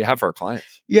working on behalf of our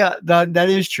clients. Yeah, that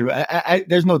is true.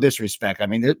 There's no disrespect. I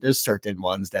mean, there's certain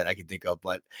ones that I can think of,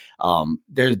 but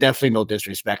there's definitely no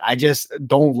disrespect. I just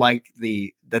don't like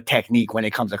the technique when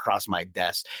it comes across my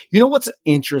desk. You know what's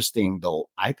interesting though?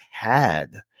 I've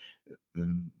had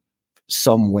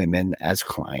some women as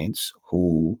clients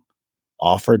who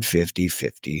offered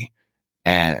 50-50,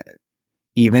 and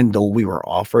even though we were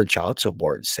offered child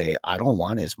support, say, I don't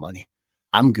want his money.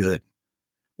 I'm good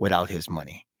without his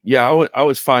money. Yeah, I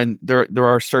always find there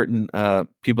are certain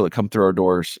people that come through our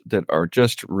doors that are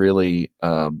just really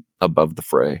above the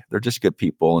fray. They're just good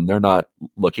people, and they're not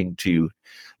looking to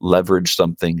leverage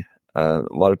something. A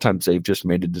lot of times they've just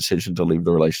made a decision to leave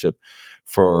the relationship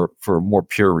for more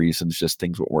pure reasons, just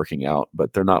things weren't working out,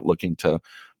 but they're not looking to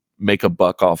make a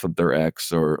buck off of their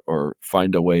ex or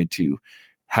find a way to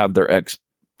have their ex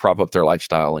prop up their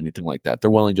lifestyle, anything like that.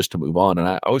 They're willing just to move on. And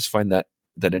I always find that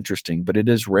interesting, but it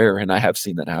is rare. And I have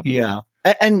seen that happen. Yeah.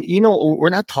 And we're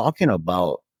not talking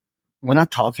about,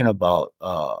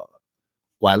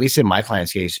 well, at least in my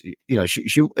client's case,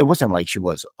 she it wasn't like she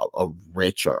was a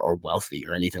rich or wealthy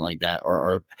or anything like that,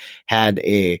 or had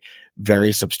a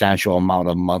very substantial amount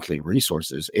of monthly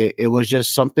resources. It was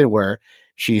just something where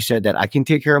she said that I can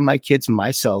take care of my kids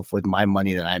myself with my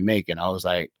money that I make. And I was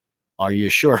like, are you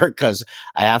sure? Because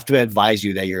I have to advise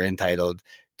you that you're entitled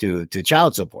to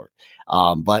child support.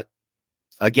 But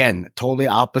again, totally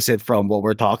opposite from what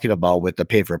we're talking about with the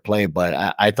pay for play.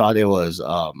 But I thought it was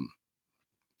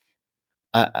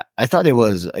I thought it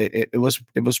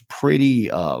was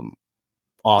pretty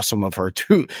awesome of her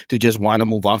to just want to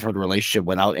move on from the relationship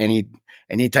without any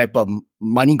type of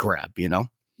money grab,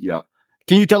 Yeah.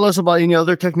 Can you tell us about any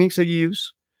other techniques that you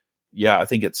use? Yeah, I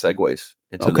think it segues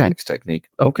into the next technique,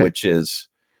 which is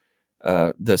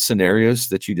the scenarios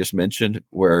that you just mentioned,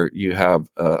 where you have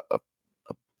a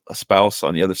spouse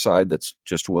on the other side that's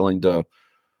just willing to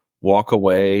walk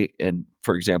away and,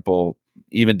 for example,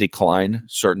 even decline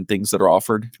certain things that are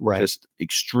offered. Right. Just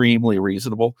extremely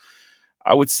reasonable.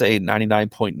 I would say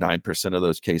 99.9% of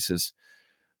those cases,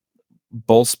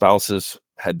 both spouses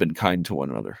had been kind to one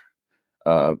another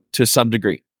to some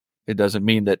degree. It doesn't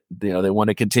mean that they want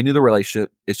to continue the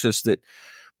relationship. It's just that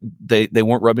they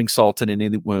weren't rubbing salt in any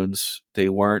of the wounds. They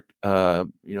weren't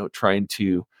trying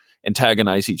to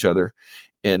antagonize each other,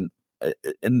 and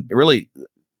really,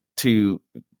 to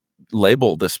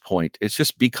label this point, it's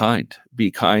just be kind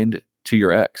to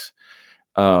your ex.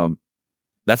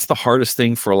 That's the hardest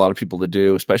thing for a lot of people to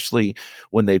do, especially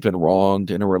when they've been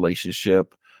wronged in a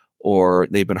relationship or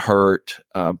they've been hurt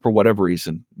for whatever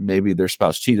reason. Maybe their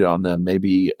spouse cheated on them.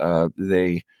 Maybe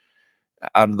they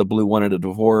out of the blue wanted a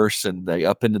divorce and they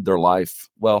upended their life.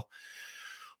 Well,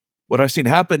 what I've seen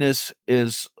happen is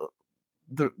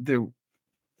the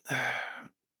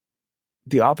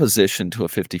the opposition to a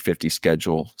 50-50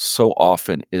 schedule so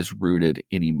often is rooted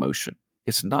in emotion.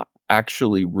 It's not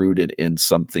actually rooted in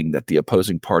something that the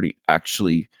opposing party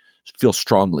actually feels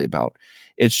strongly about.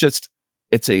 It's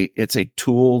a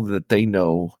tool that they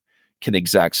know can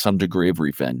exact some degree of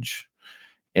revenge.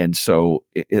 And so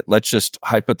let's just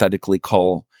hypothetically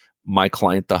call my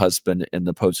client the husband and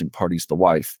the opposing party's the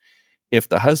wife. If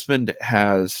the husband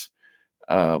has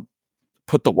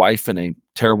put the wife in a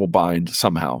terrible bind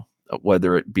somehow,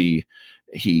 whether it be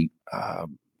he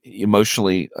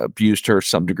emotionally abused her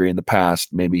some degree in the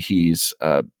past, maybe he's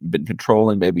been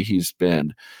controlling, maybe he's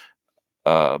been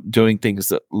doing things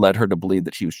that led her to believe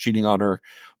that he was cheating on her,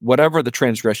 whatever the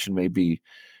transgression may be,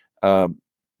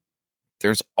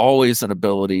 there's always an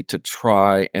ability to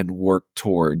try and work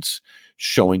towards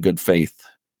showing good faith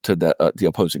to the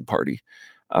opposing party,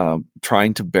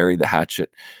 trying to bury the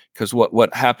hatchet. Because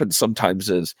what happens sometimes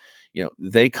is,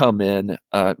 they come in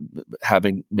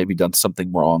having maybe done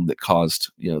something wrong that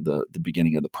caused, the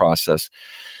beginning of the process.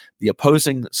 The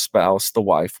opposing spouse, the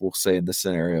wife, will say in this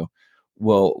scenario,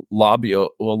 will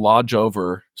lodge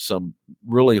over some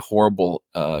really horrible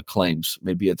claims.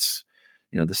 Maybe it's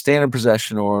the standard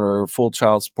possession order, full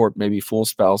child support, maybe full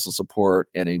spousal support,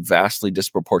 and a vastly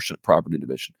disproportionate property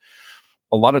division.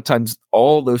 A lot of times,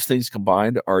 all those things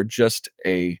combined are just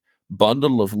a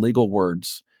bundle of legal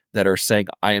words that are saying,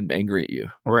 I am angry at you.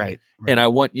 Right. And I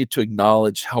want you to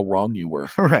acknowledge how wrong you were.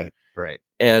 Right.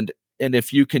 And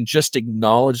if you can just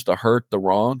acknowledge the hurt, the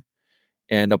wrong,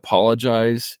 and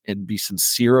apologize and be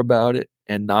sincere about it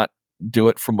and not do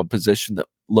it from a position that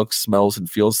looks, smells, and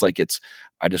feels like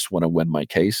I just want to win my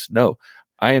case. No,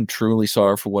 I am truly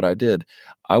sorry for what I did.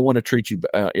 I want to treat you.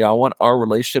 I want our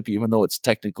relationship, even though it's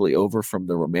technically over from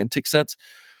the romantic sense,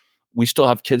 we still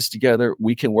have kids together.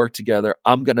 We can work together.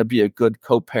 I'm going to be a good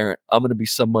co-parent. I'm going to be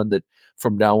someone that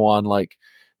from now on,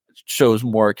 shows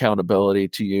more accountability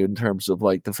to you in terms of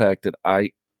the fact that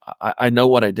I know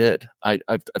what I did.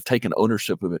 I've taken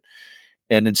ownership of it.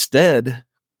 And instead,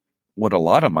 what a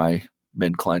lot of my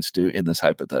men clients do in this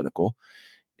hypothetical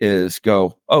is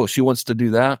go, oh, she wants to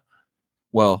do that.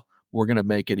 Well, we're going to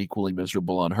make it equally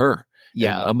miserable on her.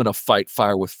 Yeah. And I'm going to fight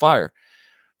fire with fire.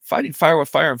 Fighting fire with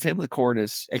fire in family court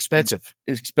is expensive.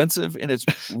 It's expensive, and it's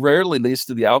rarely leads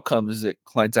to the outcomes that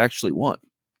clients actually want.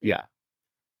 Yeah.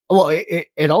 Well,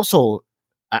 it also,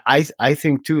 I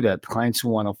think too that clients who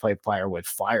want to fight fire with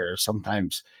fire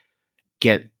sometimes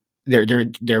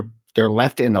they're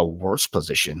left in a worse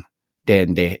position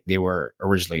than they were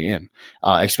originally in,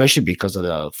 especially because of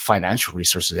the financial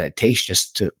resources that it takes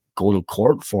just to go to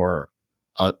court for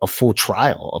a full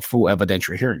trial, a full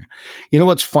evidentiary hearing. You know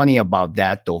what's funny about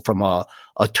that though, from a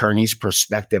attorney's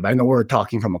perspective? I know we're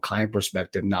talking from a client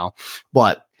perspective now,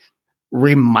 but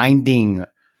reminding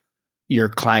your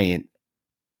client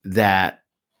that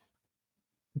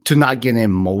to not get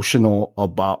emotional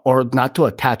about, or not to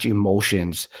attach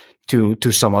emotions to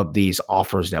some of these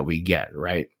offers that we get,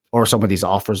 right? Or some of these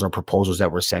offers or proposals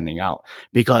that we're sending out,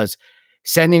 because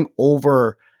sending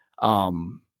over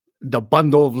the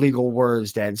bundle of legal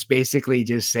words that's basically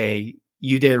just say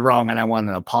you did wrong and I want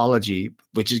an apology,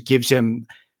 which gives him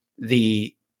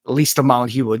the least amount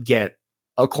he would get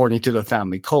according to the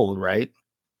family code, right?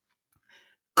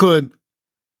 Could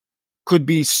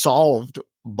be solved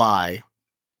by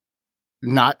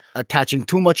not attaching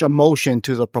too much emotion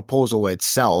to the proposal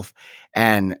itself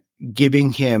and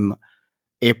giving him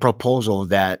a proposal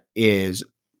that is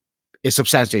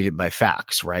substantiated by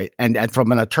facts, right? And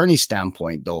from an attorney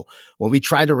standpoint, though, when we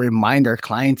try to remind our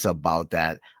clients about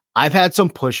that, I've had some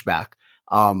pushback.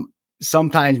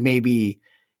 Sometimes maybe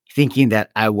thinking that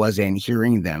I wasn't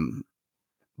hearing them.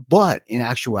 But in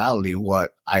actuality,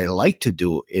 what I like to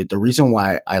do is the reason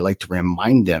why I like to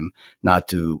remind them not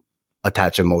to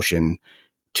attach emotion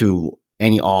to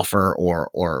any offer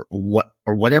or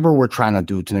whatever we're trying to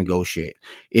do to negotiate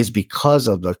is because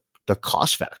of the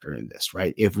cost factor in this,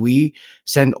 right? If we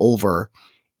send over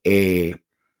a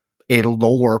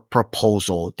lower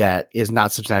proposal that is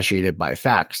not substantiated by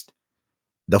facts,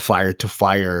 the fire to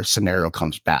fire scenario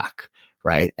comes back,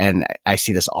 right? And I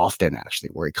see this often actually,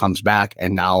 where it comes back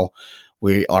and now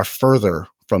we are further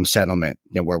from settlement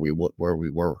than where we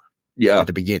were at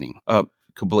the beginning.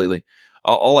 Completely.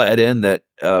 I'll add in that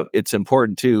it's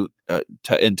important too,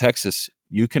 in Texas,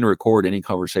 you can record any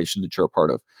conversation that you're a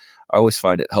part of. I always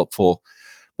find it helpful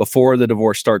before the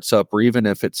divorce starts up, or even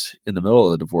if it's in the middle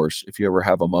of the divorce, if you ever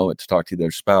have a moment to talk to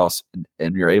their spouse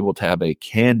and you're able to have a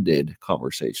candid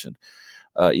conversation,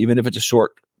 even if it's a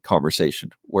short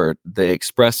conversation where they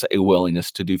express a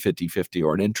willingness to do 50-50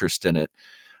 or an interest in it,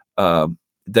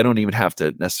 they don't even have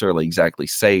to necessarily exactly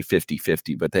say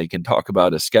 50-50, but they can talk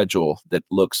about a schedule that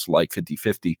looks like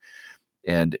 50-50.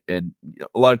 And a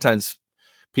lot of times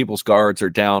people's guards are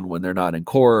down when they're not in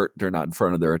court, they're not in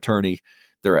front of their attorney,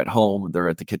 they're at home, they're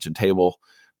at the kitchen table.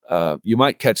 You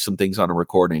might catch some things on a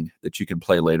recording that you can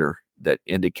play later that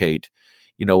indicate,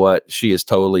 you know what, he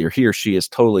or she has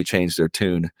totally changed their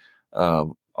tune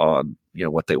on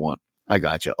what they want. I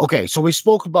gotcha. Okay, so we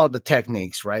spoke about the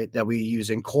techniques, right, that we use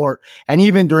in court and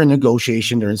even during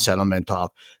negotiation, during settlement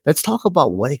talk. Let's talk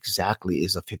about what exactly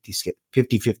is a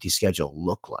 50-50 schedule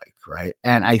look like, right?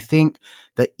 And I think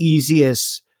the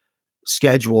easiest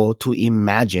schedule to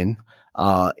imagine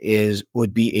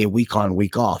would be a week on,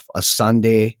 week off, a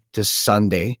Sunday to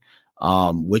Sunday,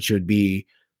 which would be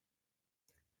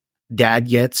dad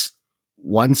gets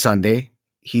one Sunday.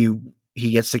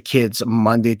 He gets the kids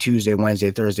Monday, Tuesday,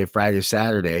 Wednesday, Thursday, Friday,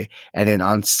 Saturday. And then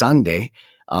on Sunday,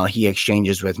 he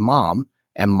exchanges with mom,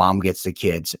 and mom gets the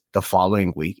kids the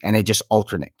following week. And it just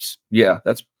alternates. Yeah,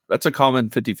 that's a common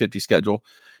 50-50 schedule.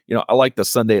 I like the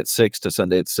Sunday at 6 to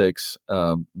Sunday at 6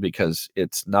 because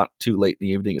it's not too late in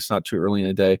the evening. It's not too early in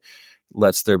the day.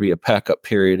 Lets there be a pack up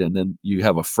period. And then you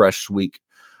have a fresh week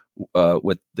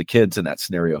with the kids in that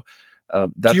scenario.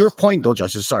 To your point, though,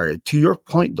 Justice, sorry. To your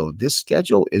point, though, this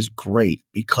schedule is great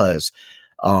because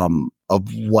of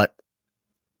your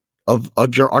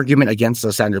argument against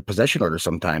the standard possession order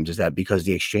sometimes is that because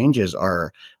the exchanges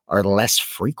are less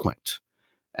frequent.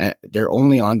 They're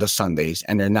only on the Sundays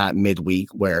and they're not midweek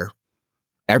where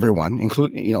everyone,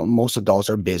 including, most adults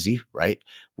are busy, right,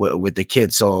 with the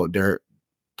kids. So they're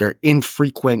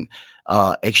infrequent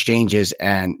exchanges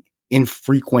and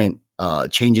infrequent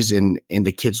changes in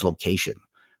the kids' location,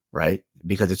 right?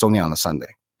 Because it's only on a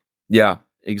Sunday. Yeah,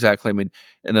 exactly. I mean,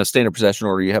 in a standard possession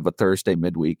order, you have a Thursday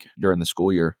midweek during the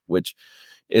school year, which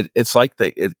it's like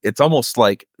it's almost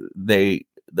like the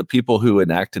people who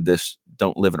enacted this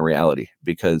don't live in reality,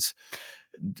 because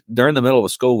during the middle of a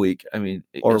school week, I mean,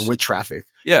 or with traffic.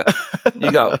 Yeah.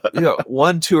 You got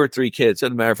 1, 2, or 3 kids.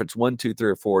 Doesn't matter if it's 1, 2,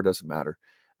 3, or 4, doesn't matter.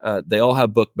 They all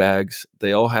have book bags.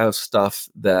 They all have stuff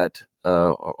that,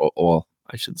 well,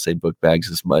 I shouldn't say book bags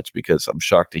as much because I'm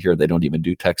shocked to hear they don't even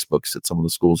do textbooks at some of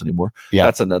the schools anymore. Yeah.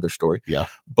 That's another story. Yeah.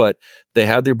 But they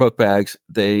have their book bags.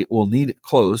 They will need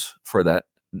clothes for that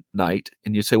night.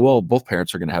 And you say, well, both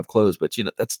parents are going to have clothes, but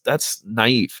that's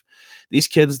naive. These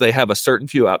kids, they have a certain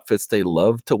few outfits they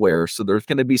love to wear. So there's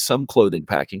going to be some clothing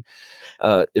packing.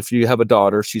 If you have a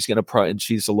daughter, she's going to and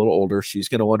she's a little older, she's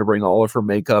going to want to bring all of her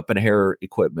makeup and hair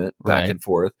equipment back and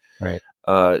forth. Right.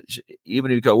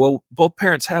 Even if you go, well, both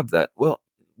parents have that. Well,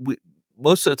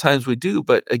 most of the times we do,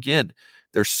 but again,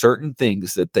 there's certain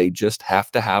things that they just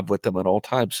have to have with them at all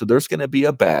times. So there's going to be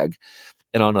a bag.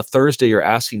 And on a Thursday, you're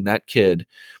asking that kid,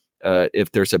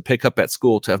 if there's a pickup at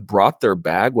school, to have brought their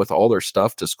bag with all their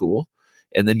stuff to school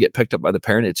and then get picked up by the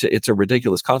parent. It's a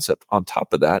ridiculous concept. On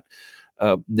top of that,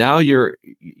 now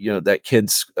that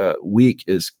kid's week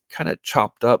is kind of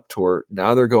chopped up to where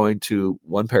now they're going to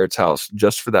one parent's house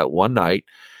just for that one night,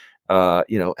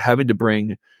 having to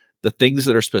bring the things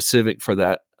that are specific for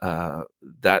that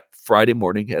Friday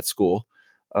morning at school,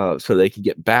 so they can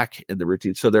get back in the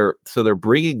routine. So they're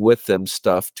bringing with them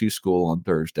stuff to school on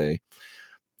Thursday,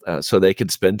 so they can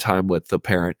spend time with the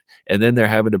parent, and then they're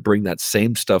having to bring that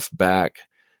same stuff back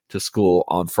to school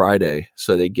on Friday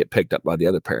so they get picked up by the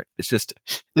other parent. It's just.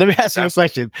 Let me ask you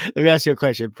a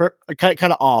question. Kind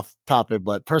of off topic,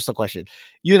 but personal question.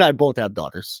 You and I both have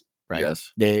daughters, right?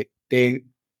 Yes. They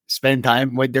spend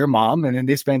time with their mom, and then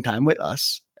they spend time with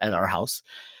us at our house.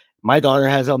 My daughter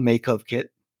has a makeup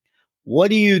kit. What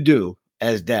do you do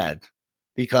as dad?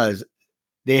 Because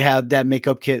they have that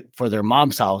makeup kit for their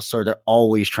mom's house, so they're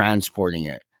always transporting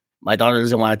it. My daughter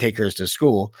doesn't want to take hers to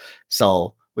school,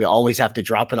 so we always have to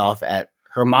drop it off at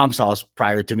her mom's house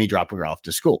prior to me dropping her off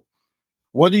to school.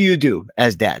 What do you do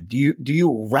as dad? Do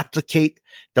you replicate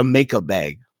the makeup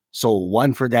bag? So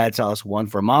one for dad's house, one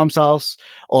for mom's house,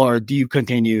 or do you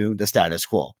continue the status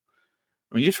quo?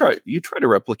 I mean, you try to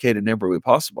replicate it in every way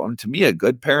possible. I mean, to me, a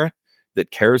good parent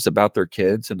that cares about their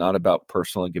kids and not about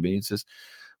personal inconveniences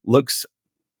looks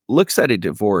at a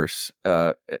divorce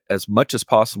as much as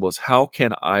possible as how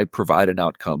can I provide an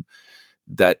outcome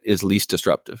that is least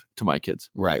disruptive to my kids.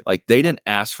 Right. Like, they didn't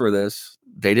ask for this.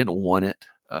 They didn't want it.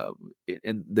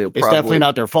 And it's definitely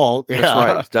not their fault. That's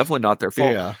right. It's definitely not their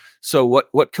fault. Yeah. So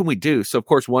what can we do? So of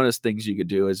course, one of the things you could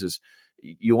do is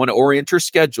you want to orient your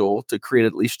schedule to create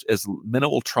at least as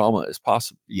minimal trauma as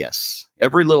possible. Yes.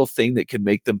 Every little thing that can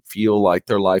make them feel like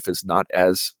their life is not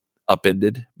as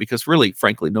upended, because really,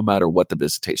 frankly, no matter what the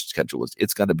visitation schedule is,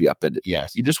 it's going to be upended.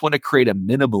 Yes. You just want to create a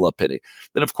minimal upending.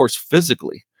 Then of course,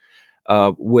 physically,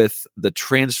 with the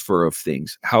transfer of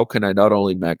things. How can I not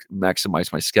only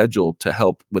maximize my schedule to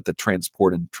help with the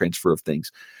transport and transfer of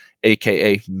things,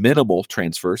 aka minimal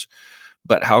transfers,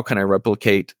 but how can I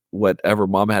replicate whatever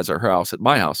mom has at her house at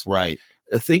my house? Right.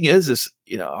 The thing is,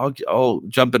 I'll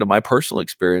jump into my personal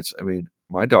experience. I mean,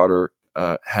 my daughter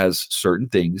has certain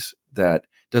things that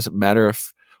doesn't matter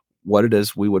if what it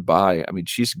is we would buy. I mean,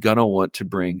 she's gonna want to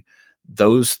bring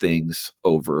those things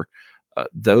over,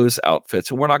 those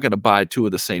outfits, and we're not going to buy two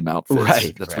of the same outfits.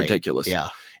 Right. That's right. ridiculous. Yeah.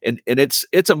 And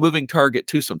it's a moving target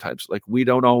too. Sometimes, like, we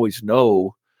don't always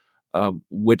know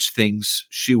which things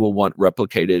she will want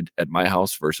replicated at my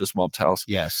house versus mom's house.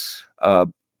 Yes.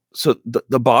 So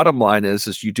the bottom line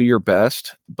is you do your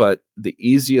best, but the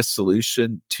easiest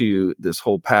solution to this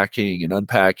whole packing and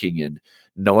unpacking and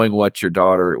knowing what your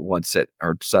daughter wants at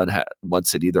or son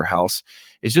wants at either house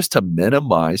is just to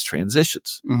minimize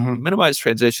transitions. Mhm. Minimize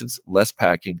transitions, less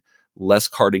packing, less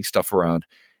carting stuff around.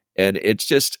 And it's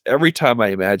just every time I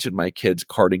imagine my kids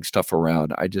carting stuff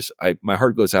around, my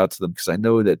heart goes out to them because I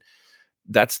know that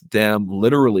that's them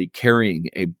literally carrying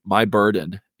my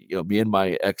burden, me and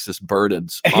my ex's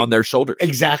burdens on their shoulders.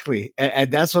 Exactly.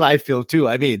 And that's what I feel too.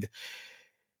 I mean,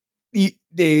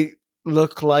 they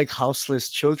look like houseless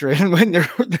children when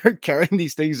they're carrying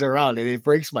these things around, and it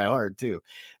breaks my heart too.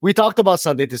 We talked about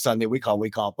Sunday to Sunday, week on,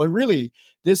 week off, but really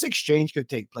this exchange could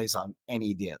take place on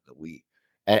any day of the week.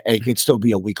 And it could still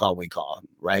be a week on, week on,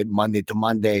 right? Monday to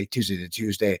Monday, Tuesday to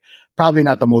Tuesday. Probably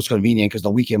not the most convenient because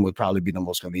the weekend would probably be the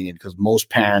most convenient because most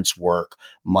parents work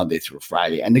Monday through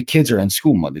Friday and the kids are in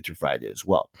school Monday through Friday as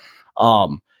well.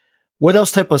 What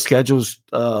else type of schedules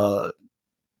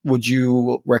would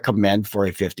you recommend for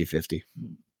a 50-50?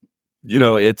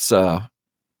 It's I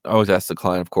always ask the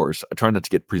client, of course. I try not to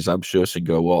get presumptuous and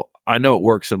go, well, I know it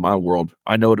works in my world.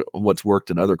 I know what's worked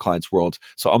in other clients' worlds.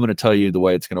 So I'm going to tell you the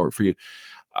way it's going to work for you.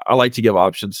 I like to give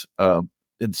options. And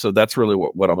so that's really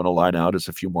what I'm going to line out is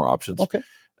a few more options. Okay.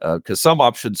 Because some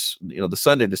options, the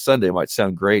Sunday to Sunday might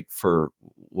sound great for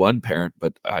one parent,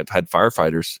 but I've had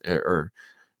firefighters or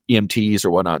EMTs or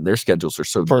whatnot, and their schedules are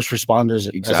so First responders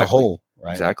as a whole,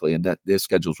 right? Exactly. And that their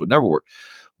schedules would never work.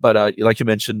 But like you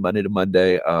mentioned, Monday to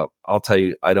Monday, I'll tell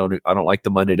you, I don't like the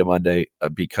Monday to Monday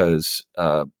because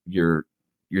you're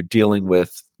dealing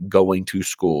with going to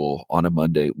school on a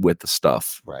Monday with the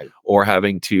stuff, right? Or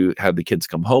having to have the kids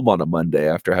come home on a Monday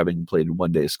after having completed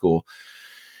one day of school,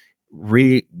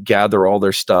 regather all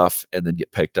their stuff, and then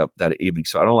get picked up that evening.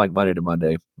 So I don't like Monday to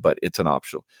Monday, but it's an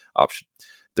option.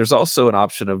 There's also an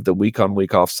option of the week on,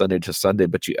 week off, Sunday to Sunday,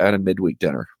 but you add a midweek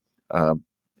dinner.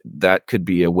 That could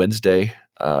be a Wednesday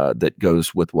that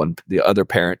goes with the other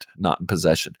parent not in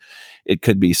possession. It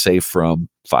could be, say, from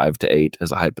 5 to 8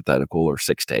 as a hypothetical, or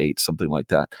 6 to 8, something like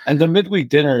that. And the midweek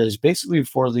dinner is basically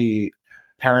for the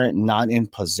parent not in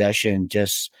possession,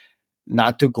 just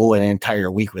not to go an entire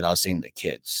week without seeing the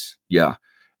kids. Yeah.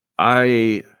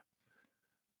 If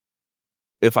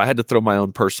I had to throw my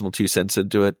own personal 2 cents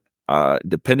into it,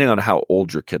 depending on how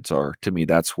old your kids are, to me,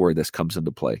 that's where this comes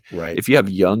into play. Right. If you have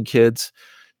young kids,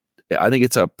 I think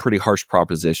it's a pretty harsh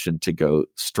proposition to go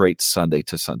straight Sunday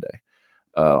to Sunday.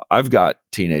 I've got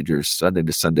teenagers. Sunday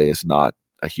to Sunday is not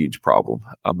a huge problem.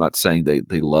 I'm not saying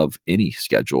they love any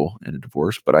schedule in a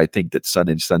divorce, but I think that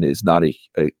Sunday to Sunday is not a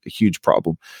huge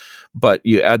problem. But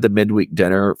you add the midweek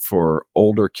dinner for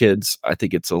older kids, I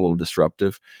think it's a little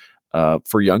disruptive.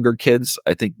 For younger kids,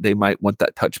 I think they might want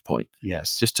that touch point.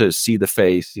 Yes. Just to see the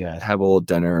face, Yeah. have a little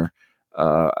dinner.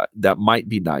 That might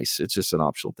be nice. It's just an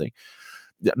optional thing.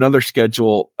 Another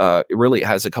schedule, it really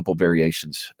has a couple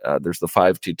variations. There's the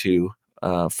 5-2-2,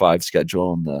 5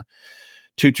 schedule, and the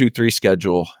 2-2-3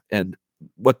 schedule. And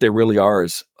what they really are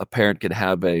is a parent can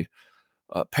have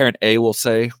parent A will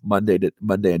say Monday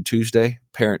and Tuesday.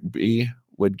 Parent B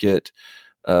would get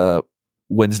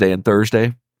Wednesday and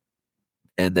Thursday.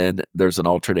 And then there's an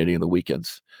alternating of the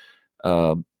weekends.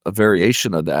 A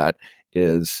variation of that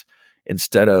is,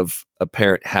 instead of a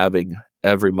parent having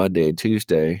every Monday and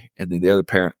Tuesday, and then the other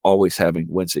parent always having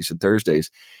Wednesdays and Thursdays,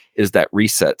 is that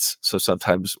resets. So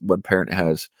sometimes one parent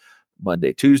has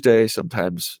Monday, Tuesday.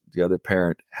 Sometimes the other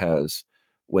parent has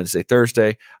Wednesday,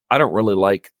 Thursday. I don't really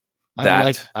like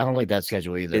that. I don't like that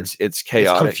schedule either. It's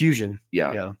chaotic. It's confusion.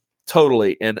 Yeah,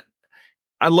 totally. And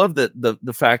I love that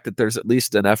the fact that there's at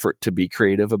least an effort to be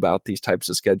creative about these types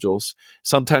of schedules.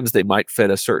 Sometimes they might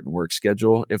fit a certain work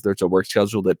schedule if there's a work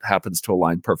schedule that happens to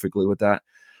align perfectly with that.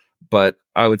 But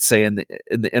I would say in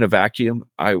a vacuum,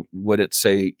 I wouldn't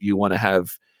say you want to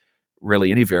have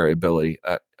really any variability.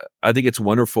 I think it's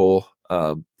wonderful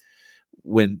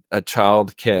when a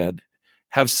child can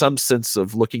have some sense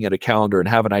of looking at a calendar and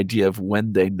have an idea of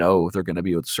when they know they're going to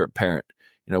be with a certain parent.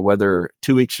 whether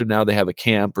 2 weeks from now they have a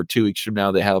camp or 2 weeks from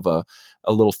now they have a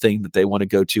little thing that they want to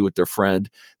go to with their friend,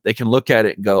 they can look at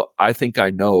it and go, I think I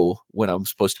know when I'm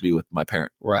supposed to be with my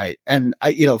parent. Right. And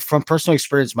from personal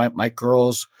experience, my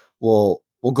girls will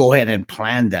go ahead and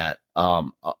plan that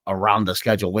around the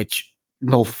schedule, which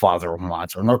no father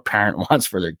wants or no parent wants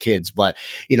for their kids. But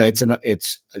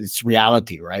it's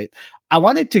reality, right? I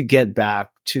wanted to get back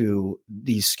to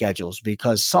these schedules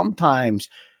because sometimes,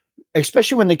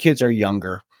 especially when the kids are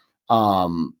younger,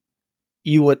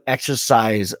 you would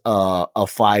exercise a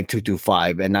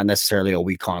 5-2-2-5 and not necessarily a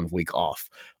week on, week off.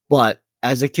 But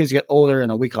as the kids get older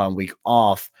and a week on, week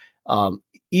off,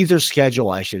 either schedule,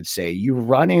 I should say, you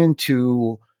run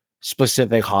into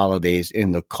specific holidays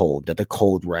in the code that the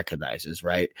code recognizes,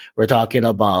 right? We're talking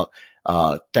about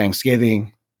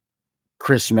Thanksgiving,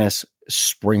 Christmas,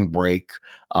 spring break,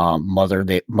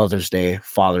 Mother's Day,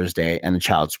 Father's Day, and the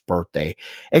child's birthday.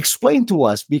 Explain to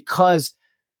us, because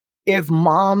if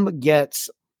mom gets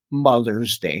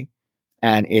Mother's Day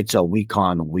and it's a week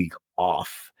on, week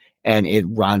off, and it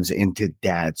runs into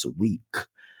dad's week,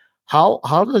 how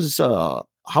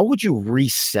would you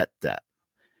reset that?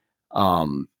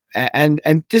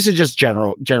 And this is just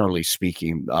generally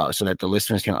speaking, so that the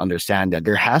listeners can understand that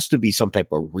there has to be some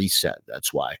type of reset.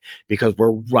 That's why, because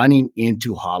we're running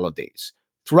into holidays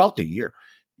throughout the year.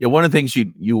 Yeah, one of the things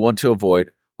you want to avoid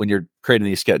when you're creating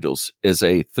these schedules is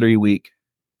a 3-week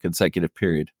consecutive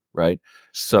period, right?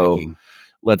 So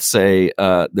let's say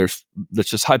let's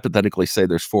just hypothetically say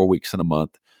there's 4 weeks in a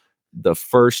month. The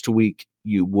first week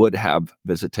you would have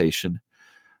visitation.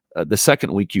 The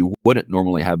second week you wouldn't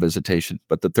normally have visitation,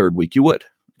 but the third week you would,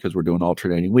 because we're doing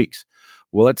alternating weeks.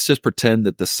 Well, let's just pretend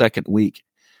that the second week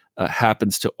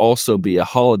happens to also be a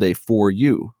holiday for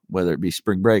you, whether it be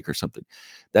spring break or something.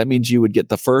 That means you would get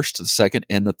the first, the second,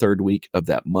 and the third week of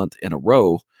that month in a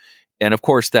row. And of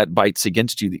course, that bites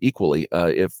against you equally.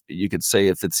 If you could say,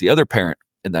 if it's the other parent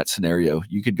in that scenario,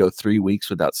 you could go 3 weeks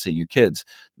without seeing your kids.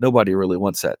 Nobody really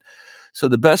wants that. So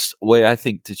the best way, I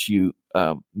think, that you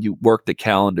work the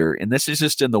calendar, and this is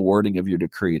just in the wording of your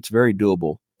decree, it's very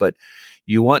doable, but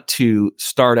you want to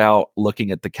start out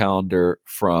looking at the calendar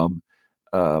from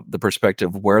the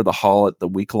perspective of where the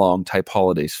week-long type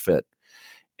holidays fit.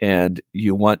 And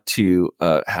you want to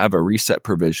have a reset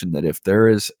provision that if there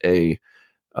is a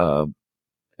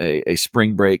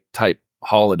spring break type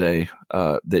holiday,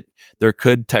 that there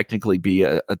could technically be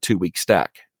a 2-week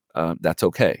stack. That's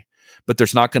okay. But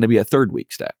there's not going to be a 3rd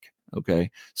week stack.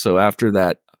 Okay. So after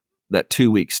that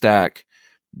 2-week stack,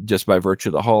 just by virtue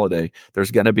of the holiday,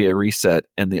 there's going to be a reset,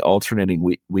 and the alternating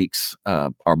weeks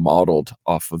are modeled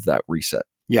off of that reset.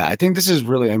 Yeah, I think this is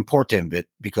really important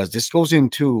because this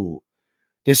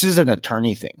is an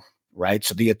attorney thing, right?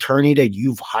 So the attorney that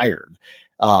you've hired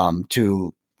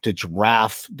to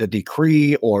draft the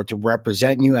decree or to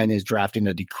represent you and is drafting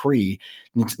the decree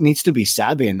needs to be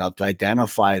savvy enough to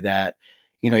identify that,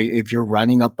 if you're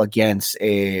running up against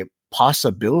a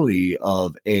possibility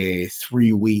of a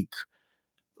 3-week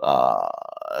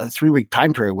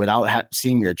time period without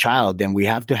seeing your child, then we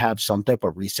have to have some type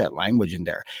of reset language in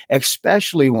there,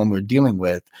 especially when we're dealing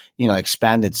with,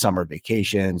 expanded summer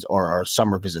vacations or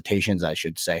summer visitations, I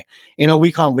should say, in a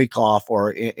week on, week off,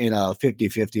 or in a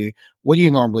 50-50. What do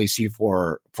you normally see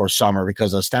for summer?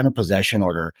 Because a standard possession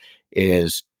order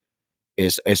is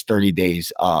 30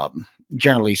 days,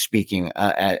 generally speaking,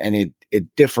 and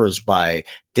it differs by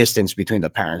distance between the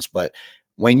parents. But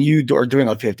when you are doing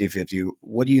a 50-50,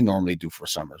 what do you normally do for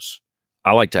summers?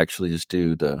 I like to actually just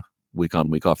do the week on,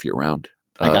 week off year round.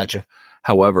 I gotcha.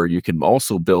 However, you can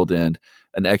also build in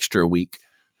an extra week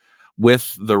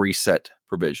with the reset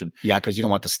provision. Yeah, because you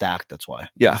don't want the stack. That's why.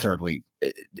 Yeah. The 3rd week.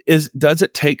 Does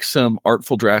it take some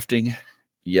artful drafting?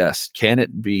 Yes. Can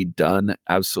it be done?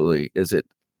 Absolutely. Is it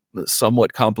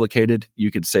somewhat complicated?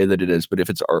 You could say that it is, but if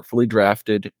it's artfully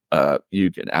drafted,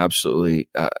 you can absolutely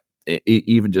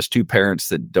even just 2 parents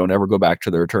that don't ever go back to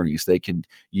their attorneys, they can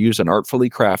use an artfully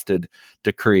crafted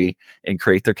decree and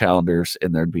create their calendars,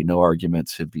 and there'd be no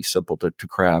arguments. It'd be simple to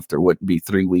craft. There wouldn't be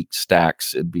 3-week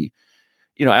stacks. It'd be,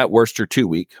 at worst, or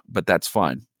 2-week, but that's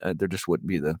fine. There just wouldn't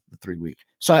be the 3-week.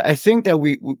 So I think that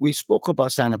we spoke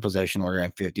about standard possession order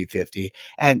and 50-50,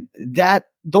 and that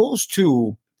those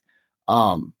two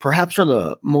perhaps are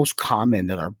the most common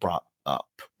that are brought up,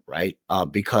 right?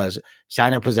 Because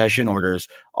standard possession orders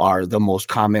are the most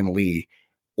commonly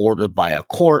ordered by a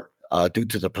court due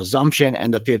to the presumption,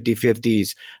 and the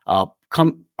 50-50s are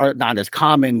not as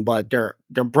common, but they're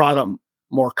brought up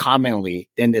more commonly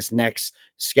in this next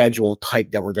schedule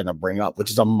type that we're going to bring up,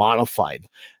 which is a modified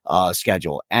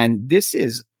schedule. And this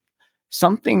is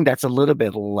something that's a little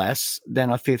bit less than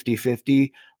a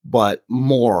 50-50, but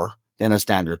more than a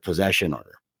standard possession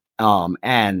order.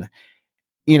 And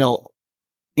you know,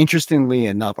 interestingly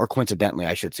enough, or coincidentally,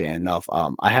 I should say enough,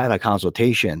 I had a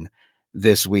consultation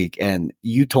this week, and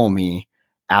you told me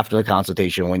after the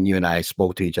consultation when you and I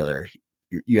spoke to each other,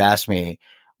 you asked me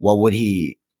what would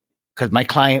he, because my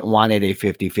client wanted a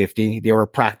 50-50. They were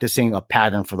practicing a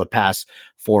pattern for the past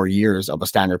 4 years of a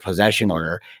standard possession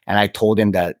order. And I told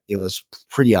him that it was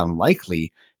pretty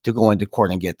unlikely to go into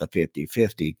court and get the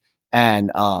 50-50.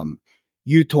 And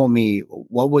you told me,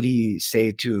 what would he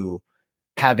say to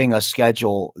having a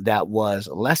schedule that was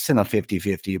less than a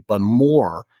 50-50, but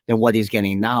more than what he's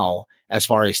getting now as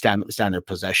far as standard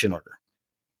possession order?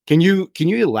 Can you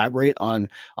elaborate on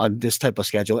this type of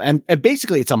schedule? And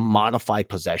basically, it's a modified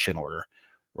possession order,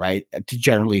 right? To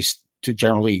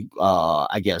generally,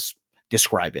 I guess,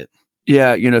 describe it.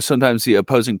 Yeah, sometimes the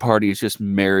opposing party is just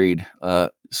married.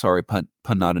 Sorry, pun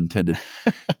not intended,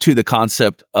 to the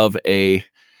concept of a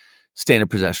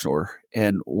standard possession order.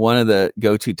 And one of the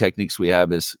go-to techniques we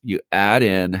have is you add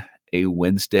in a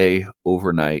Wednesday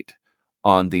overnight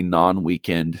on the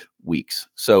non-weekend weeks.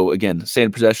 So again,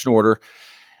 standard possession order,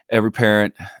 every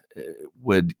parent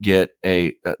would get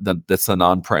that's the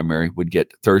non-primary, would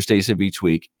get Thursdays of each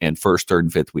week and first, third,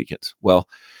 and fifth weekends. Well,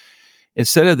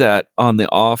 instead of that, on the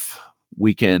off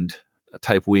weekend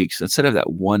type weeks, instead of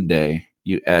that one day,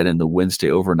 you add in the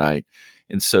Wednesday overnight.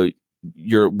 And so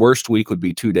your worst week would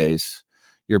be 2 days.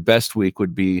 Your best week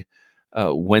would be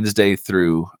Wednesday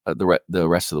through the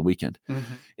rest of the weekend.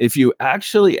 Mm-hmm. If you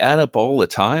actually add up all the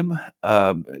time,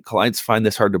 clients find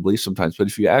this hard to believe sometimes, but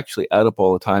if you actually add up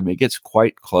all the time, it gets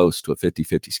quite close to a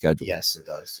 50-50 schedule. Yes, it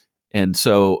does. And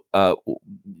so a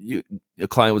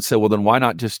client would say, well, then why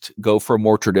not just go for a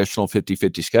more traditional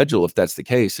 50-50 schedule if that's the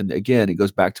case? And again, it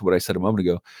goes back to what I said a moment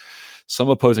ago. Some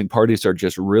opposing parties are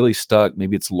just really stuck.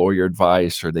 Maybe it's lawyer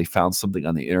advice, or they found something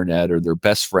on the internet, or their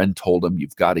best friend told them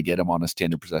you've got to get them on a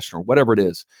standard possession, or whatever it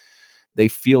is. They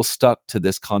feel stuck to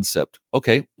this concept.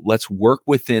 Okay, let's work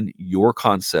within your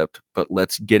concept, but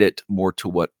let's get it more to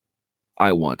what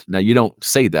I want. Now, you don't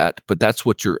say that, but that's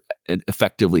what you're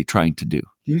effectively trying to do.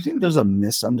 Do you think there's a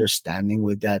misunderstanding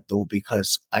with that, though?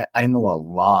 Because I know a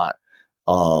lot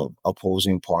of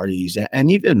opposing parties,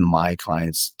 and even my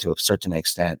clients to a certain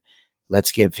extent,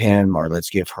 let's give him or let's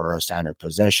give her a standard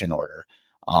possession order,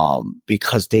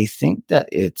 because they think that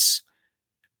it's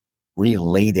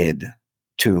related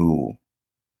to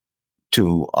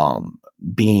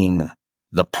being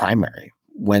the primary,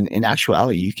 when in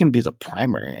actuality you can be the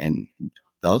primary and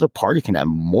the other party can have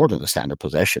more than the standard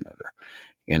possession order.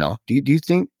 Do you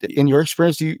think that in your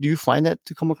experience, do you find that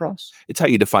to come across? It's how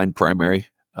you define primary.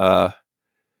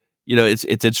 It's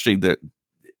interesting that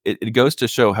it goes to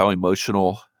show how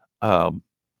emotional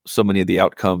so many of the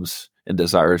outcomes and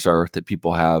desires are that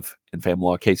people have in family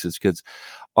law cases. Because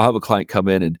I'll have a client come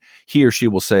in and he or she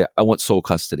will say, I want sole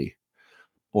custody,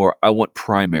 or I want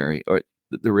primary. Or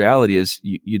the reality is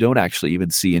you don't actually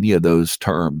even see any of those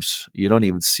terms. You don't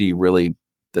even see really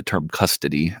the term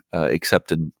custody,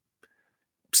 except in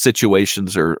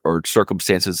situations or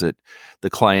circumstances that the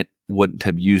client wouldn't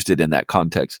have used it in that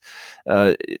context.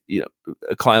 A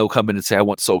client will come in and say, I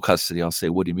want sole custody. I'll say,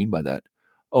 what do you mean by that?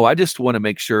 Oh, I just want to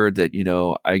make sure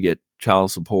that, I get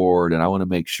child support, and I want to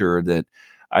make sure that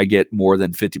I get more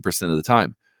than 50% of the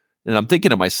time. And I'm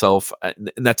thinking to myself,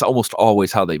 and that's almost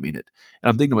always how they mean it. And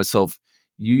I'm thinking to myself,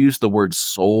 you use the word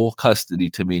sole custody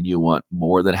to mean you want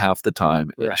more than half the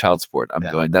time in child support. I'm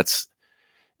going, that's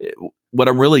what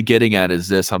I'm really getting at is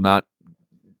this. I'm not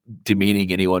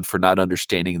demeaning anyone for not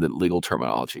understanding the legal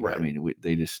terminology. Right. I mean,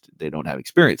 they don't have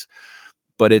experience.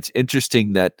 But it's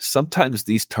interesting that sometimes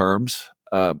these terms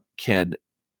can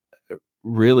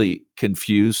really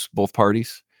confuse both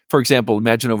parties. For example,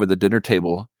 imagine over the dinner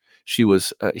table, he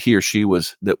or she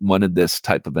was that wanted this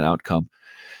type of an outcome.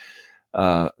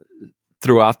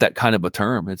 Throughout that kind of a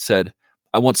term, it said,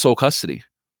 I want sole custody.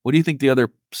 What do you think the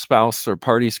other spouse or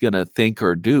party is going to think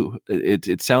or do?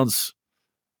 It sounds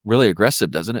really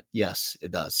aggressive, doesn't it? Yes, it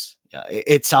does. Yeah,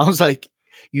 it sounds like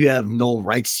you have no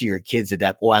rights to your kids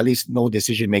or at least no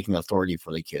decision-making authority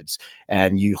for the kids,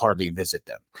 and you hardly visit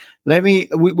them.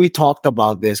 We talked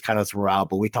about this kind of throughout,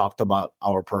 but we talked about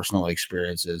our personal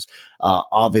experiences.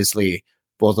 Obviously,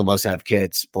 both of us have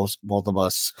kids. Both of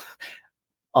us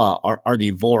are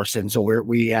divorced, and so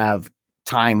we have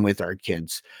time with our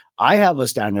kids. I have a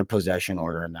standard possession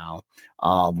order now,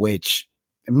 which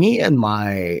me and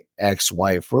my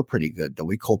ex-wife, we're pretty good though.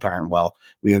 We co-parent well.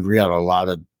 We agree on a lot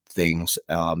of things,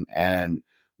 and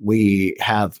we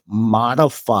have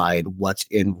modified what's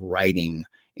in writing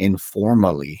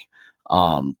informally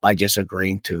by just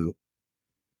agreeing to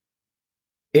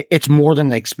it's more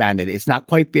than expanded. It's not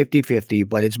quite 50-50,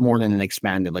 but it's more than an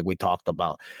expanded, like we talked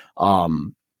about.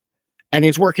 And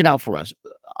it's working out for us.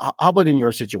 How about in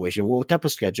your situation? What type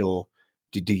of schedule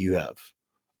do you have?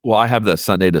 Well, I have the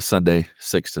Sunday to Sunday,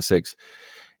 6 to 6.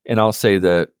 And I'll say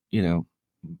that,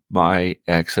 my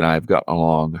ex and I have gotten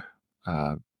along,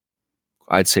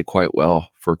 I'd say quite well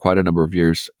for quite a number of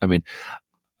years. I mean,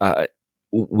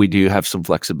 we do have some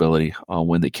flexibility on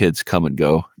when the kids come and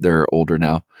go. They're older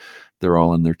now. They're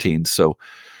all in their teens. So,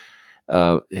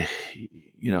 eye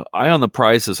on the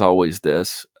prize is always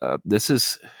this. This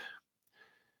is,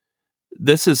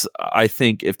 I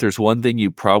think, if there's one thing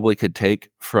you probably could take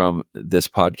from this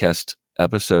podcast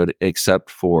episode, except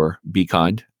for be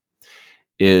kind,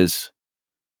 is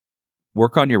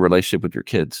work on your relationship with your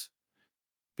kids.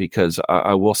 Because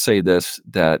I will say this,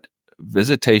 that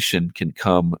visitation can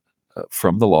come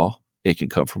from the law. It can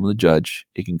come from the judge.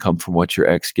 It can come from what your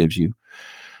ex gives you.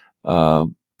 Of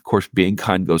course, being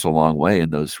kind goes a long way in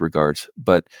those regards.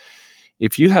 But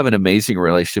if you have an amazing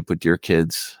relationship with your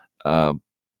kids,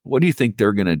 what do you think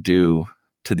they're going to do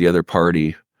to the other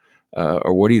party?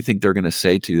 Or what do you think they're going to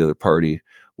say to the other party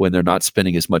when they're not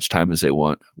spending as much time as they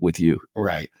want with you?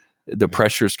 Right. The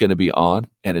pressure is going to be on,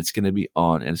 and it's going to be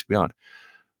on, and it's going to be on.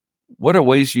 What are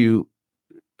ways you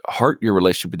hurt your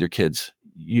relationship with your kids?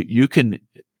 You can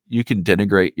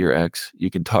denigrate your ex. You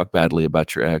can talk badly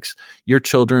about your ex. Your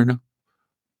children,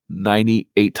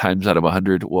 98 times out of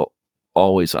 100, will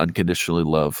always unconditionally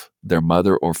love their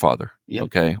mother or father. Yep.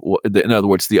 Okay. Well, in other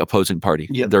words, the opposing party.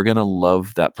 Yep. They're going to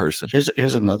love that person.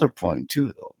 Here's another point too,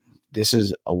 though. This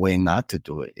is a way not to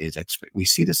do it. We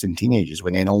see this in teenagers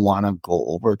when they don't want to go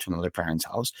over to another parent's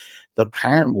house. The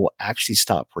parent will actually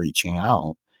stop reaching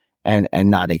out and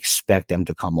not expect them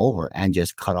to come over and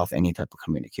just cut off any type of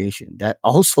communication. That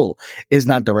also is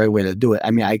not the right way to do it. I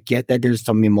mean, I get that there's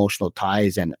some emotional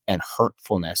ties and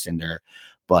hurtfulness in there,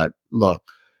 but look,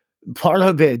 part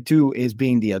of it too is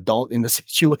being the adult in the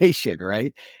situation,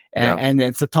 right? And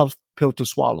it's a tough pill to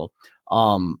swallow.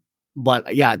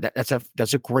 But yeah, that's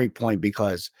a great point,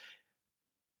 because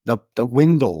the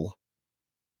window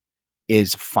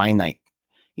is finite.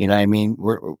 You know what I mean?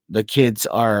 The kids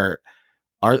are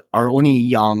only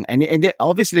young, and they,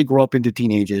 obviously they grow up into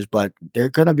teenagers, but they're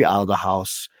gonna be out of the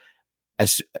house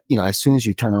as soon as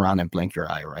you turn around and blink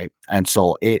your eye, right? And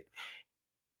so it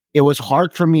was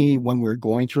hard for me when we were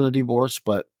going through the divorce,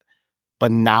 but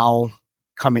now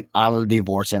coming out of the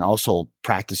divorce and also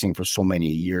practicing for so many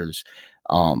years,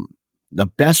 the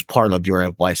best part of your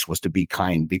advice was to be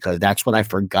kind, because that's what I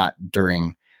forgot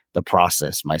during the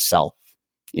process myself,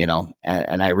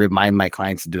 and I remind my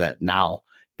clients to do that now,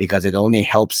 because it only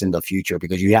helps in the future,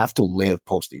 because you have to live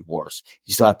post-divorce.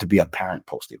 You still have to be a parent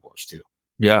post-divorce too.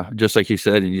 Yeah, just like you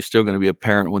said, and you're still going to be a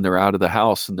parent when they're out of the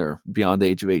house and they're beyond the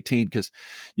age of 18, because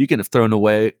you can have thrown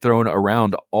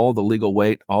around all the legal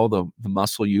weight, all the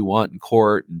muscle you want in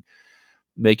court, and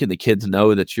making the kids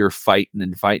know that you're fighting.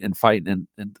 And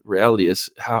the reality is,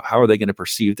 how are they going to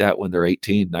perceive that when they're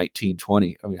 18, 19,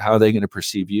 20? I mean, how are they going to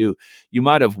perceive you? You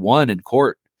might have won in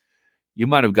court. You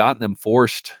might have gotten them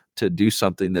forced to do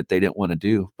something that they didn't want to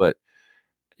do, but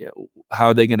how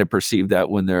are they going to perceive that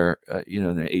when they're,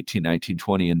 they're 18, 19,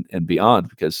 20 and beyond?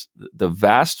 Because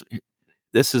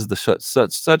this is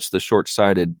such the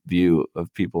short-sighted view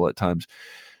of people at times.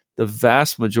 The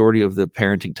vast majority of the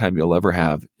parenting time you'll ever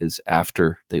have is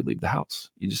after they leave the house.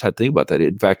 You just have to think about that.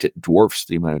 In fact, it dwarfs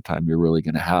the amount of time you're really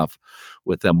going to have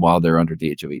with them while they're under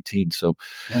the age of 18. So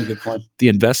good point. The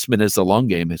investment is the long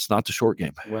game. It's not the short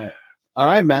game. Right. All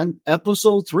right, man.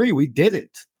 Episode 3, we did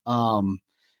it.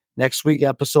 Next week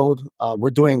episode,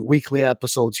 we're doing weekly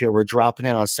episodes here. We're dropping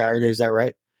it on Saturday. Is that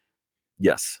right?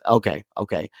 Yes. Okay.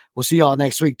 We'll see y'all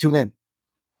next week. Tune in.